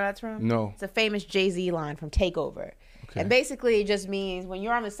 You know where that's from? No. It's a famous Jay-Z line from Takeover. Okay. And basically it just means when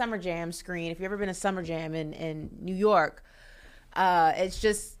you're on the Summer Jam screen, if you've ever been to Summer Jam in New York, it's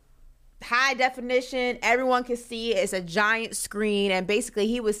just high definition. Everyone can see it. It's a giant screen. And basically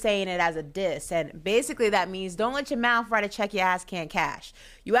he was saying it as a diss. And basically that means don't let your mouth write a check your ass can't cash.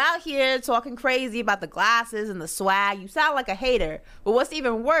 You out here talking crazy about the glasses and the swag. You sound like a hater. But what's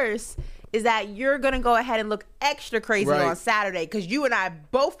even worse is that you're going to go ahead and look extra crazy on Saturday because you and I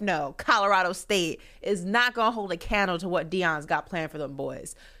both know Colorado State is not going to hold a candle to what Deion's got planned for them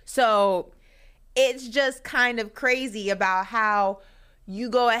boys. So it's just kind of crazy about how you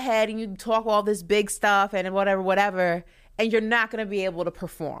go ahead and you talk all this big stuff and whatever, and you're not going to be able to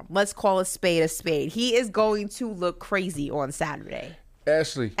perform. Let's call a spade a spade. He is going to look crazy on Saturday.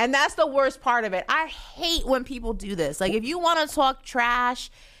 Ashley. And that's the worst part of it. I hate when people do this. Like, if you want to talk trash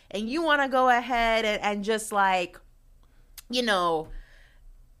and you want to go ahead and just like, you know,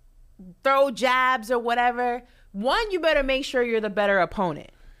 throw jabs or whatever, one, you better make sure you're the better opponent.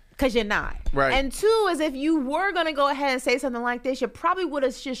 Because you're not. Right. And two is if you were going to go ahead and say something like this, you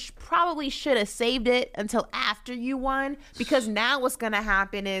probably should have saved it until after you won. Because now what's going to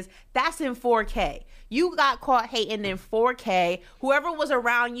happen is that's in 4K. You got caught hating in 4K. Whoever was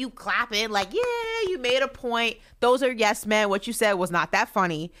around you clapping like, yeah, you made a point. Those are yes men. What you said was not that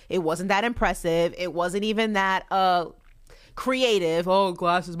funny. It wasn't that impressive. It wasn't even that creative. Oh,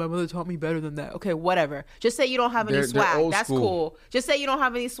 glasses, my mother taught me better than that. Okay, whatever. Just say you don't have any swag. That's cool. Just say you don't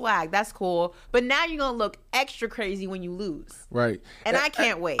have any swag. That's cool. But now you're going to look extra crazy when you lose. Right. And I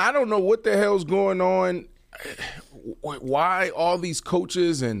can't wait. I don't know what the hell's going on. Why all these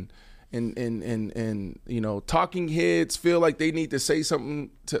coaches and you know, talking heads feel like they need to say something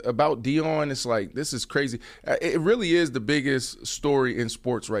about Deion. It's like, this is crazy. It really is the biggest story in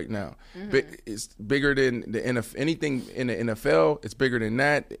sports right now. Mm-hmm. It's bigger than the NFL, anything in the NFL. It's bigger than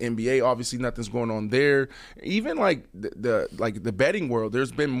that. The NBA, obviously, nothing's going on there. Even like the betting world,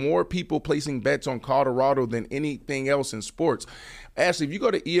 there's been more people placing bets on Colorado than anything else in sports. Ashley, if you go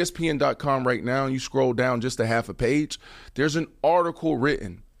to ESPN.com right now and you scroll down just a half a page, there's an article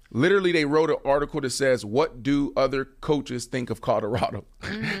written. Literally, they wrote an article that says, what do other coaches think of Colorado?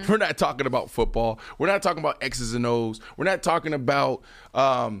 Mm-hmm. We're not talking about football. We're not talking about X's and O's. We're not talking about,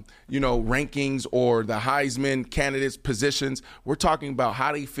 rankings or the Heisman candidates' positions. We're talking about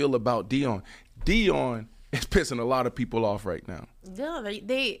how they feel about Deion. Deion is pissing a lot of people off right now. No,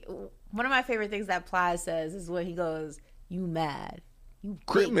 one of my favorite things that Ply says is when he goes, you mad. You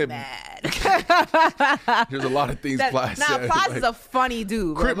big mad. There's a lot of things Ply says. Now, Ply is a funny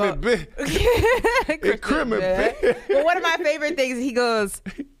dude. But one of my favorite things, he goes,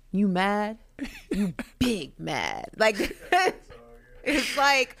 you mad? You big mad. Like, it's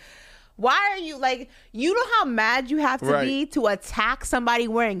like, why are you, like, you know how mad you have to be to attack somebody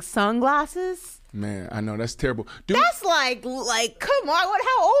wearing sunglasses? Man, I know, that's terrible. That's like, come on,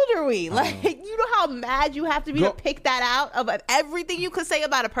 how old are we? Like, you know how mad you have to be to pick that out of everything you could say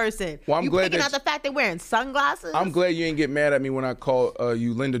about a person. Well, I'm glad picking out the fact they're wearing sunglasses. I'm glad you ain't get mad at me when I call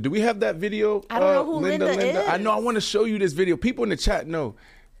you Linda. Do we have that video? I don't know who Linda is. I know. I want to show you this video. People in the chat know.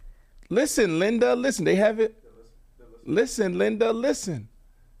 Listen, Linda. Listen. They have it. Listen, Linda. Listen.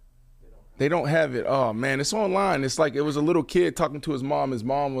 They don't have it. Oh, man, it's online. It's like it was a little kid talking to his mom. His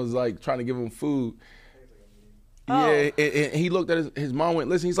mom was, like, trying to give him food. Oh. Yeah, and he looked at his mom, went,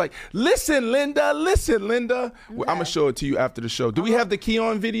 listen. He's like, listen, Linda. Listen, Linda. Okay. I'm going to show it to you after the show. Do we have the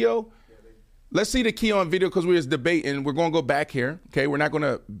Keon video? Let's see the Keon video because we was debating. We're going to go back here, okay? We're not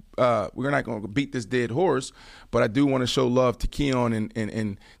going to beat this dead horse, but I do want to show love to Keon,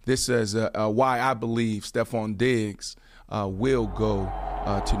 and this is why I believe Stephon Diggs will go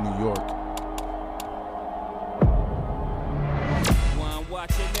to New York.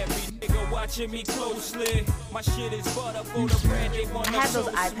 Watching me closely. My shit is butter for the brand they want to those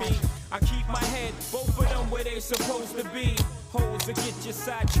iPads. I keep my head, both of them where they supposed to be. Holes to get you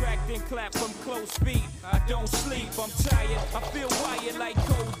sidetracked and clap from close feet. I don't sleep, I'm tired. I feel wired like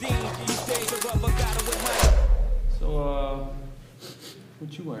codeine. These days a rubber got with my. So,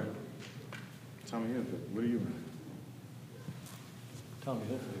 what you wearing? Tommy Hilfiger. What are you wearing? Tommy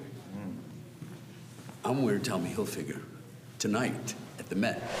Hilfiger. I'm wearing Tommy Hilfiger tonight at the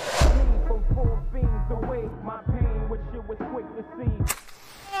Met.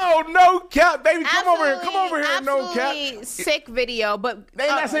 Oh, no cap, baby. Come over here. No cap. Sick video, but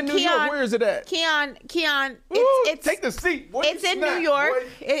that's in New York. Where is it at? Keon, it's take the seat. Boy, it's in New York. Boy.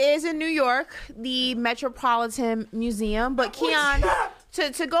 It is in New York, the Metropolitan Museum. But Keon,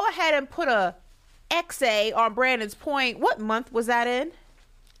 to go ahead and put a XA on Brandon's point, what month was that in?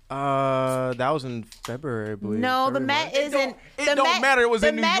 That was in February, I believe. No, the Met isn't. It don't matter. It was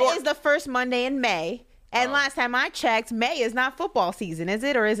in New York. The Met is the first Monday in May. And last time I checked, May is not football season, is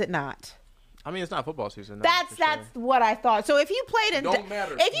it, or is it not? I mean, it's not football season. No, that's what I thought. So if you played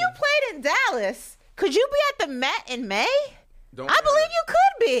in Dallas, could you be at the Met in May? I believe you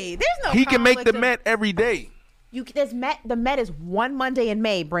could be. There's no. He can make the Met every day. The Met is one Monday in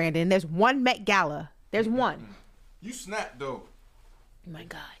May, Brandon. There's one Met Gala. There's one. You snapped though. Oh my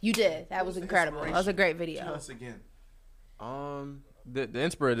God, you did. That was incredible. That was a great video. Tell us again.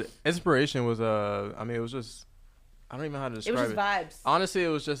 The inspiration was I mean, it was just, I don't even know how to describe it. It was just vibes. Honestly, it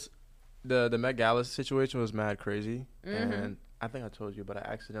was just the Met Gala situation was mad crazy, and I think I told you, but I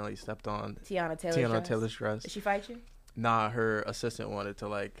accidentally stepped on Tiana Taylor's dress. Did she fight you? Nah, her assistant wanted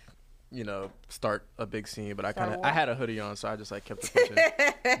to start a big scene, but I had a hoodie on, so I just kept it pushing.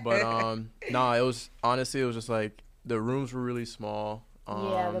 But it was honestly, it was just the rooms were really small.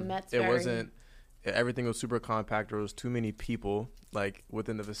 The Met's everything was super compact. There was too many people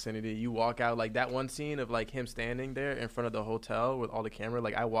within the vicinity. You walk out that one scene of him standing there in front of the hotel with all the camera.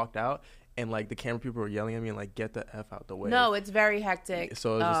 I walked out and the camera people were yelling at me and get the F out the way. No, it's very hectic.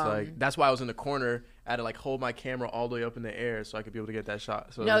 So it was just that's why I was in the corner. I had to hold my camera all the way up in the air so I could be able to get that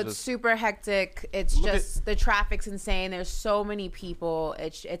shot. So it's super hectic. It's just the traffic's insane. There's so many people.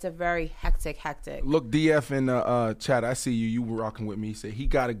 It's a very hectic. Look, DF in the chat. I see you. You were rocking with me. He said he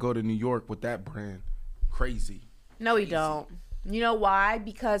got to go to New York with that brand. Crazy. No, he don't. You know why?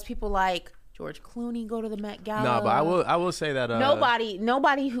 Because people like George Clooney go to the Met Gala. No, but I will say that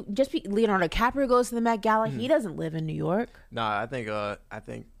nobody who Leonardo DiCaprio goes to the Met Gala. He doesn't live in New York. Nah, I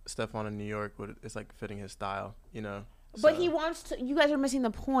think Stefan in New York it's fitting his style, But he wants to. You guys are missing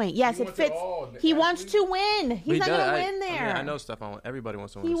the point. Yes, it fits. He wants to win. He's not going to win there. I mean, I know Stefan. Everybody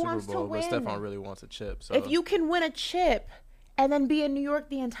wants to win the Super Bowl, but Stefan really wants a chip. So if you can win a chip and then be in New York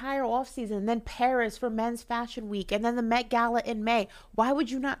the entire offseason, and then Paris for Men's Fashion Week, and then the Met Gala in May, why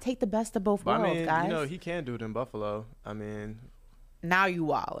would you not take the best of both worlds, guys? He can do it in Buffalo. I mean, now you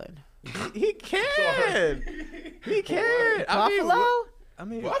wildin'. He can. He can. Buffalo.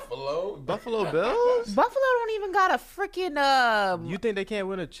 Buffalo Bills? Buffalo don't even got a freaking You think they can't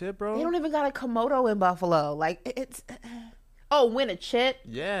win a chip, bro? They don't even got a Komodo in Buffalo. Win a chip?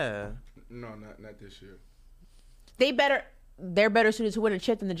 Yeah. No, not this year. They're better suited to win a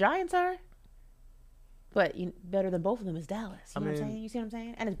chip than the Giants are. But better than both of them is Dallas. You know what I'm saying? You see what I'm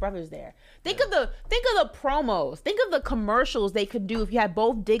saying? And his brother's there. Think of the promos. Think of the commercials they could do if you had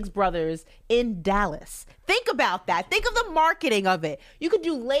both Diggs brothers in Dallas. Think about that. Think of the marketing of it. You could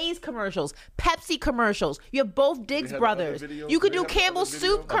do Lay's commercials, Pepsi commercials. You have both Diggs brothers. You could do Campbell's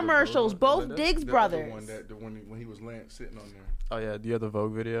soup commercials, both Diggs brothers. The one when he was sitting on there. Oh yeah, do you have the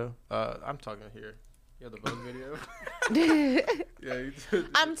Vogue video? I'm talking here. You have the Vogue video?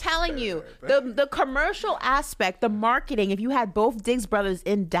 I'm telling you, the commercial aspect, the marketing, if you had both Diggs brothers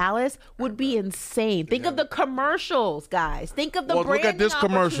in Dallas, would be insane. Think of the commercials, guys. Think of the branding look at this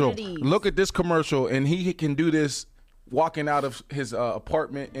commercial. opportunities. Look at this commercial, and he can do this walking out of his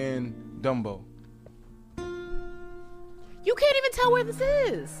apartment in Dumbo. You can't even tell where this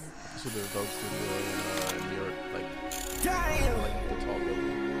is. This would be a Vogue studio in New York, the tall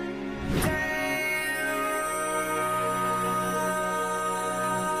building.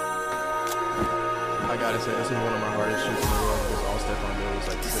 I gotta say, this is one of my hardest shoots in the world. It was all Stefan did. It was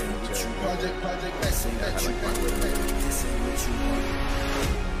sitting in the chair. I had my weight in it.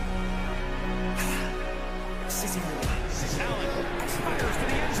 Allen fires to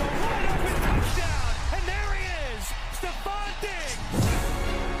the end zone, wide open touchdown, and there he is, Stefan Diggs.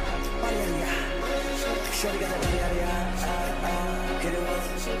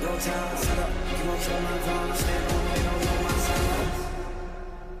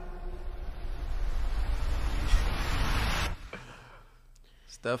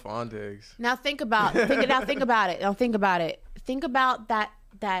 Stefan Diggs. Now think about it. Think about it. Think about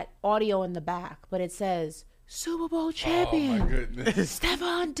that audio in the back, but it says Super Bowl champion. Oh my goodness.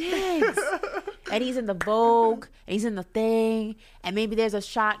 Stefan Diggs. And he's in the Vogue, and he's in the thing, and maybe there's a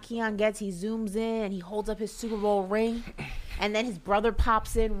shot Keon gets, he zooms in, and he holds up his Super Bowl ring, and then his brother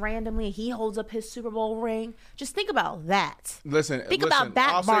pops in randomly, and he holds up his Super Bowl ring. Just think about that. Think about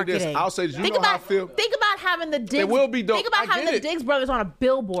that marketing. I'll say this. You know how I feel. Think about having the Diggs. It will be dope. Think about having the Diggs brothers on a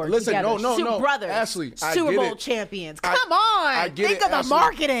billboard together. No. Brothers, Ashley, Super Bowl champions. Come on. Think of the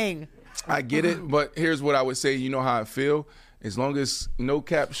marketing. I get it, but here's what I would say. You know how I feel? As long as no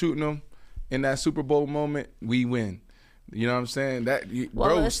cap shooting them in that Super Bowl moment, we win. You know what I'm saying? Snap.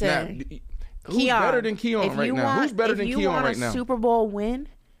 Who's better than Keon right now? Who's better than Keon right now? If you want a Super Bowl win,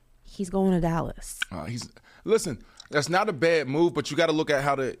 he's going to Dallas. Listen, That's not a bad move, but you got to look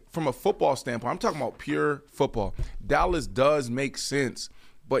at from a football standpoint. I'm talking about pure football. Dallas does make sense,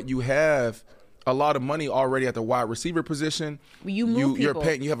 but you have a lot of money already at the wide receiver position. You move You're people.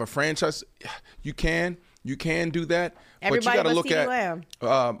 paying. You have a franchise. You can do that. Everybody but you got to but look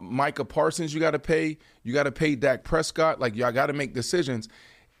at Micah Parsons. You got to pay. You got to pay Dak Prescott. Like, y'all got to make decisions.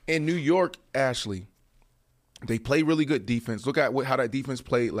 In New York, Ashley, they play really good defense. Look at how that defense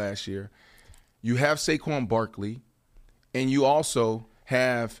played last year. You have Saquon Barkley. And you also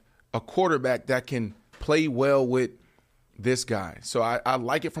have a quarterback that can play well with this guy. So I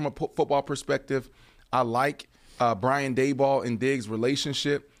like it from a football perspective. I like Brian Daboll and Diggs'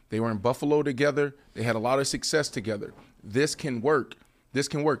 relationship. They were in Buffalo together. They had a lot of success together. This can work.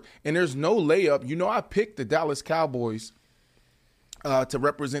 And there's no layup. You know, I picked the Dallas Cowboys to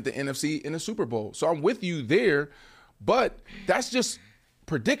represent the NFC in the Super Bowl. So I'm with you there, but that's just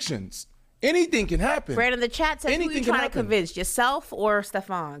predictions. Anything can happen. Brandon, the chat says, who are you trying to convince, yourself or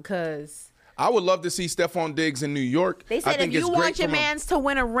Stephon? Because I would love to see Stephon Diggs in New York. They said if you want your mans to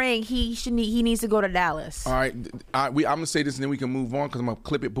win a ring, he needs to go to Dallas. All right. I'm going to say this and then we can move on because I'm going to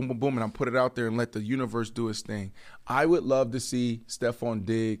clip it, boom, boom, boom, and I'll put it out there and let the universe do its thing. I would love to see Stephon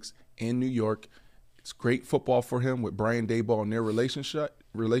Diggs in New York. It's great football for him with Brian Daboll and their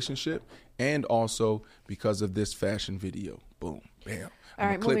relationship, and also because of this fashion video. Boom, bam. All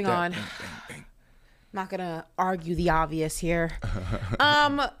right, moving on. Bang, bang, bang. Not going to argue the obvious here.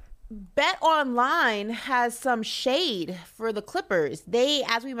 Bet Online has some shade for the Clippers. They,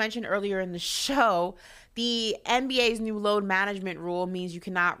 as we mentioned earlier in the show, the NBA's new load management rule means you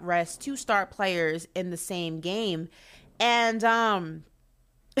cannot rest 2 star players in the same game. And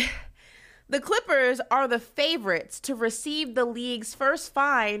the Clippers are the favorites to receive the league's first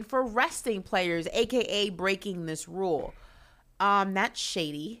fine for resting players, a.k.a. breaking this rule. That's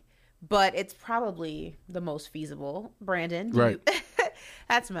shady, but it's probably the most feasible. Brandon, right?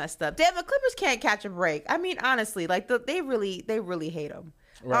 That's messed up. Damn, the Clippers can't catch a break. I mean, honestly, like they really hate them.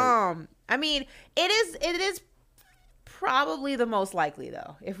 Right. I mean, it is probably the most likely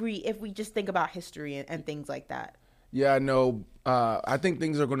though, if we just think about history and things like that. Yeah, I know. I think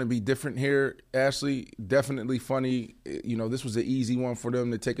things are going to be different here, Ashley. Definitely funny. You know, this was an easy one for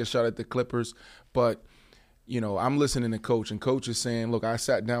them to take a shot at the Clippers, but. You know, I'm listening to Coach, and Coach is saying, look, I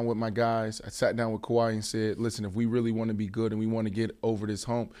sat down with my guys. I sat down with Kawhi and said, listen, if we really want to be good and we want to get over this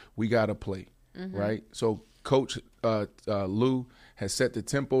hump, we got to play, right? So Coach Lou has set the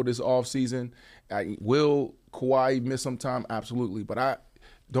tempo this offseason. Will Kawhi miss some time? Absolutely. But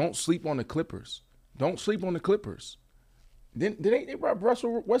don't sleep on the Clippers. Don't sleep on the Clippers. They brought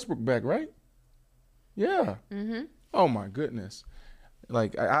Russell Westbrook back, right? Yeah. Mm-hmm. Oh, my goodness.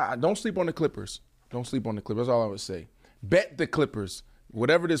 Like, I don't sleep on the Clippers. Don't sleep on the Clippers. That's all I would say. Bet the Clippers.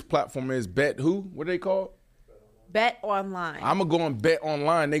 Whatever this platform is, bet who? What are they called? Bet Online. I'm going to go and bet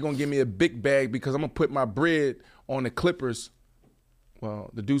online. They're going to give me a big bag because I'm going to put my bread on the Clippers,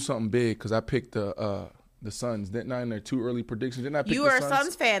 well, to do something big because I picked the Suns, didn't I, in their 2 early predictions? Didn't I pick you the were Suns? a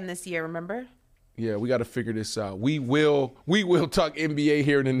Suns fan this year, remember? Yeah, we got to figure this out. We will talk NBA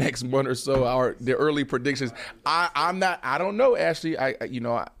here in the next month or so. The early predictions. I don't know, Ashley.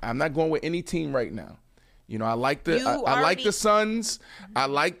 I'm not going with any team right now. You know, I like the Suns. I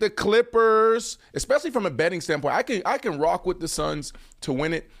like the Clippers, especially from a betting standpoint. I can rock with the Suns to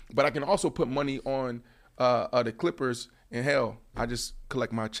win it, but I can also put money on the Clippers. And hell, I just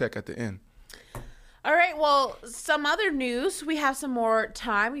collect my check at the end. All right, well, some other news. We have some more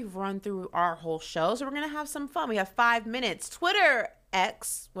time. We've run through our whole show, so we're going to have some fun. We have 5 minutes. Twitter,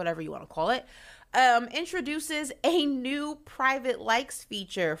 X, whatever you want to call it, introduces a new private likes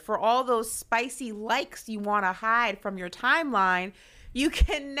feature. For all those spicy likes you want to hide from your timeline, you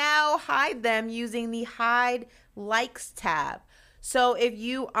can now hide them using the Hide Likes tab. So if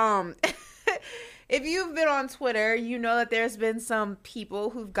you if you've been on Twitter, you know that there's been some people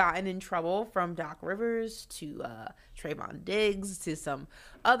who've gotten in trouble, from Doc Rivers to Trayvon Diggs to some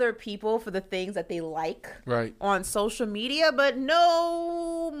other people for the things that they like on social media, but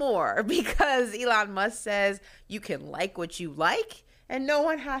no more, because Elon Musk says you can like what you like and no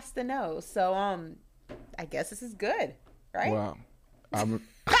one has to know. So I guess this is good, right? Wow. I don't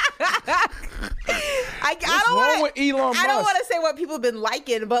want to say what people have been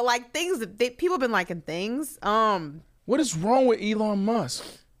liking, but like people have been liking things. What is wrong with Elon Musk?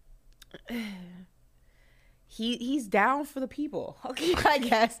 He's down for the people. Okay, I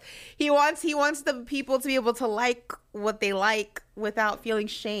guess he wants the people to be able to like what they like without feeling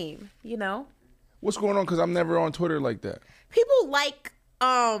shame. You know. What's going on? Because I'm never on Twitter like that. People like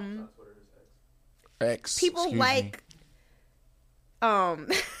X. People like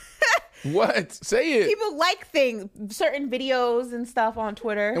What? Say it. People like certain videos and stuff on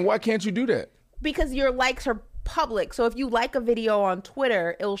Twitter. And why can't you do that? Because your likes are public. So if you like a video on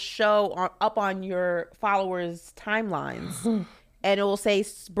Twitter, it'll show up on your followers' timelines. And it will say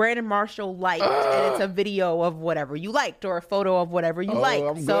Brandon Marshall liked, and it's a video of whatever you liked or a photo of whatever you liked.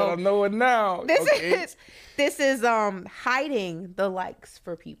 I'm glad I know it now. This is hiding the likes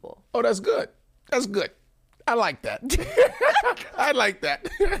for people. Oh, that's good. That's good. I like that. I like that.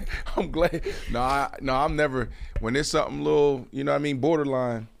 I'm glad. No, I'm never. When it's something little,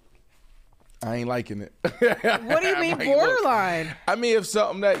 borderline, I ain't liking it. What do you mean borderline? Look. I mean, if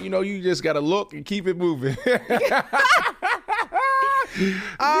something that, you just got to look and keep it moving. You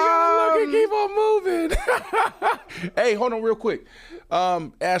gotta look and keep on moving. Hey, hold on real quick.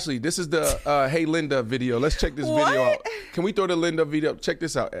 Ashley, this is the Hey Linda video. Let's check this video out. Can we throw the Linda video? Check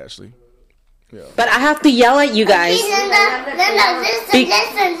this out, Ashley. Yeah. But I have to yell at you guys. Linda.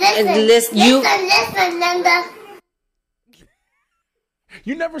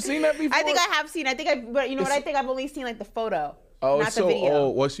 You never seen that before? I think I have seen. But you know what? I think I've only seen like the photo, not the video. Oh,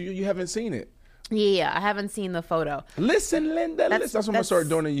 well, so you haven't seen it. Yeah, I haven't seen the photo. Listen, Linda. That's what I'm gonna start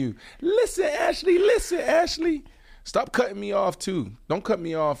doing to you. Listen, Ashley. Stop cutting me off too. Don't cut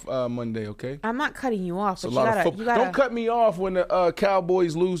me off Monday, okay? I'm not cutting you off. But you gotta. Don't cut me off when the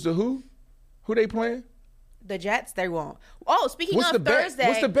Cowboys lose to who? Who they playing? The Jets. They won't. Oh, speaking What's of the bet? Thursday,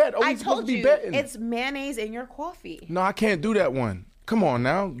 What's the bet? Oh, I supposed told to be you betting. it's mayonnaise in your coffee. No, I can't do that one. Come on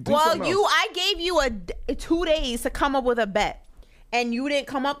now. I gave you a 2 days to come up with a bet, and you didn't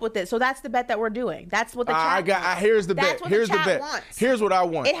come up with it. So that's the bet that we're doing. That's what the chat wants. Here's the bet. Here's the bet. Wants. Here's what I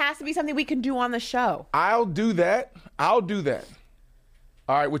want. It has to be something we can do on the show. I'll do that. All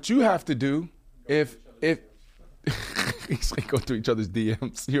right. What you have to do, if go through each other's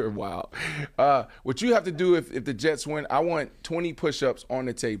DMs. You're wild. What you have to do if the Jets win, I want 20 push-ups on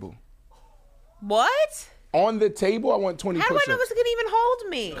the table. What? On the table, I want 20 push-ups. How do I know this can even hold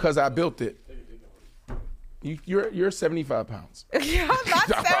me? Because I built it. You're 75 pounds. I'm not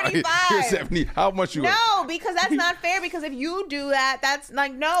 75. You're 70. How much you weigh? No, because that's not fair. Because if you do that, that's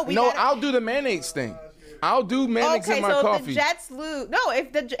like I'll do the mayonnaise thing. I'll do mayonnaise in my coffee. Okay, so if the Jets lose,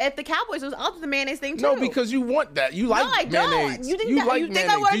 if the Cowboys lose, I'll do the mayonnaise thing too. No, because you want that. You like mayonnaise. No, I don't. You think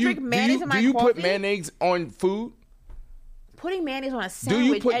I want to drink mayonnaise in my coffee? Do you put mayonnaise on food? Putting mayonnaise on a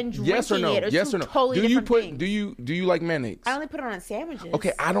sandwich and drinking yes or no? it are two totally different things. Do you like mayonnaise? I only put it on sandwiches.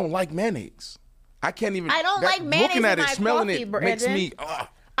 Okay, I don't like mayonnaise. I can't even. I don't like mayonnaise looking at in it, my smelling coffee, it Brandon. makes me.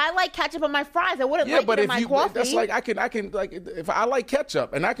 I like ketchup on my fries. I wouldn't like it in my coffee. That's like I can like if I like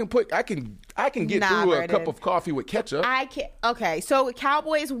ketchup and I can get through a cup of coffee with ketchup. I can't. Okay, so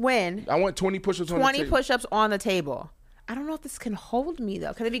Cowboys win. I want 20 push-ups on the table. 20 push-ups on the table. I don't know if this can hold me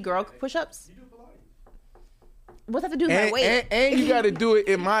though. Can it be girl push-ups? What's that have to do with my weight? And you got to do it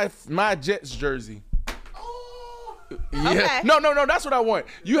in my Jets jersey. Yeah. Okay. No. That's what I want.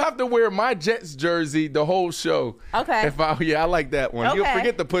 You have to wear my Jets jersey the whole show. Okay. I like that one. Okay. You'll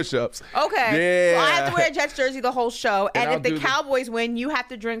forget the push-ups. Okay. Yeah. So I have to wear a Jets jersey the whole show, and if the Cowboys win, you have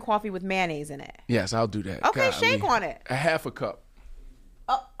to drink coffee with mayonnaise in it. Yes, I'll do that. Okay, shake on it. A half a cup.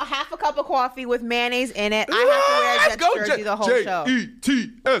 A half a cup of coffee with mayonnaise in it. I have to wear a Jets jersey the whole show.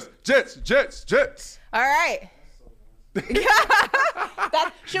 Jets, Jets. All right.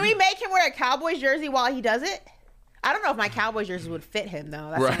 Should we make him wear a Cowboys jersey while he does it? I don't know if my Cowboys jersey would fit him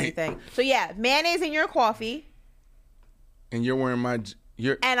though. That's the only thing. So yeah, mayonnaise in your coffee. And you're wearing my.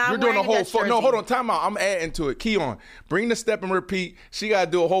 You're doing a whole photo. No, hold on, time out. I'm adding to it. Keon, bring the step and repeat. She got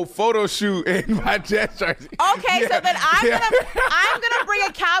to do a whole photo shoot in my Jets jersey. Okay, so then I'm gonna bring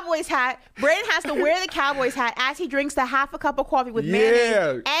a Cowboys hat. Brandon has to wear the Cowboys hat as he drinks the half a cup of coffee with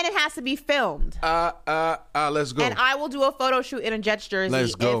mayonnaise, and it has to be filmed. Let's go. And I will do a photo shoot in a Jets jersey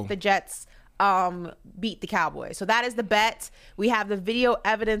if the Jets beat the Cowboys. So that is the bet. We have the video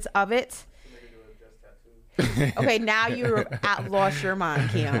evidence of it. Okay, now you lost your mind,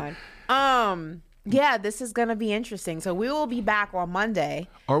 Keon. Yeah, this is gonna be interesting. So we will be back on Monday.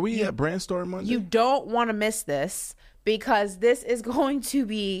 Are we at Brainstorm Monday? You don't want to miss this because this is going to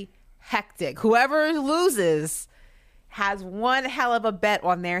be hectic. Whoever loses has one hell of a bet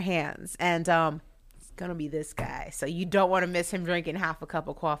on their hands, and it's gonna be this guy. So you don't want to miss him drinking half a cup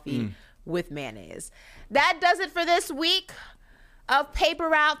of coffee with mayonnaise. That does it for this week of Paper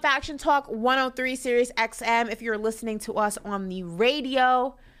Route Faction Talk 103 Sirius XM. If you're listening to us on the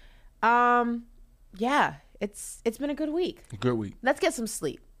radio, yeah, it's been a good week. Good week. Let's get some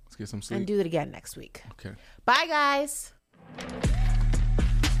sleep. And do it again next week. Okay. Bye, guys.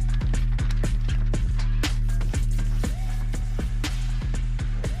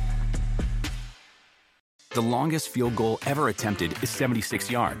 The longest field goal ever attempted is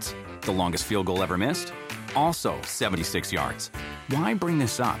 76 yards. The longest field goal ever missed? Also 76 yards. Why bring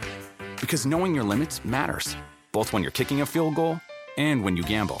this up? Because knowing your limits matters, both when you're kicking a field goal and when you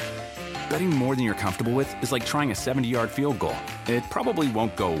gamble. Betting more than you're comfortable with is like trying a 70-yard field goal. It probably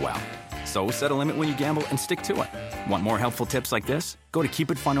won't go well. So set a limit when you gamble and stick to it. Want more helpful tips like this? Go to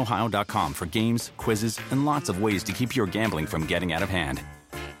keepitfunohio.com for games, quizzes, and lots of ways to keep your gambling from getting out of hand.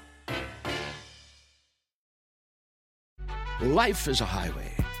 Life is a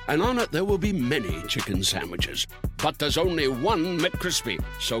highway, and on it there will be many chicken sandwiches. But there's only one McCrispy.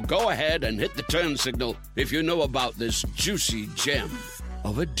 So go ahead and hit the turn signal if you know about this juicy gem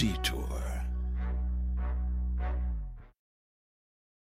of a detour.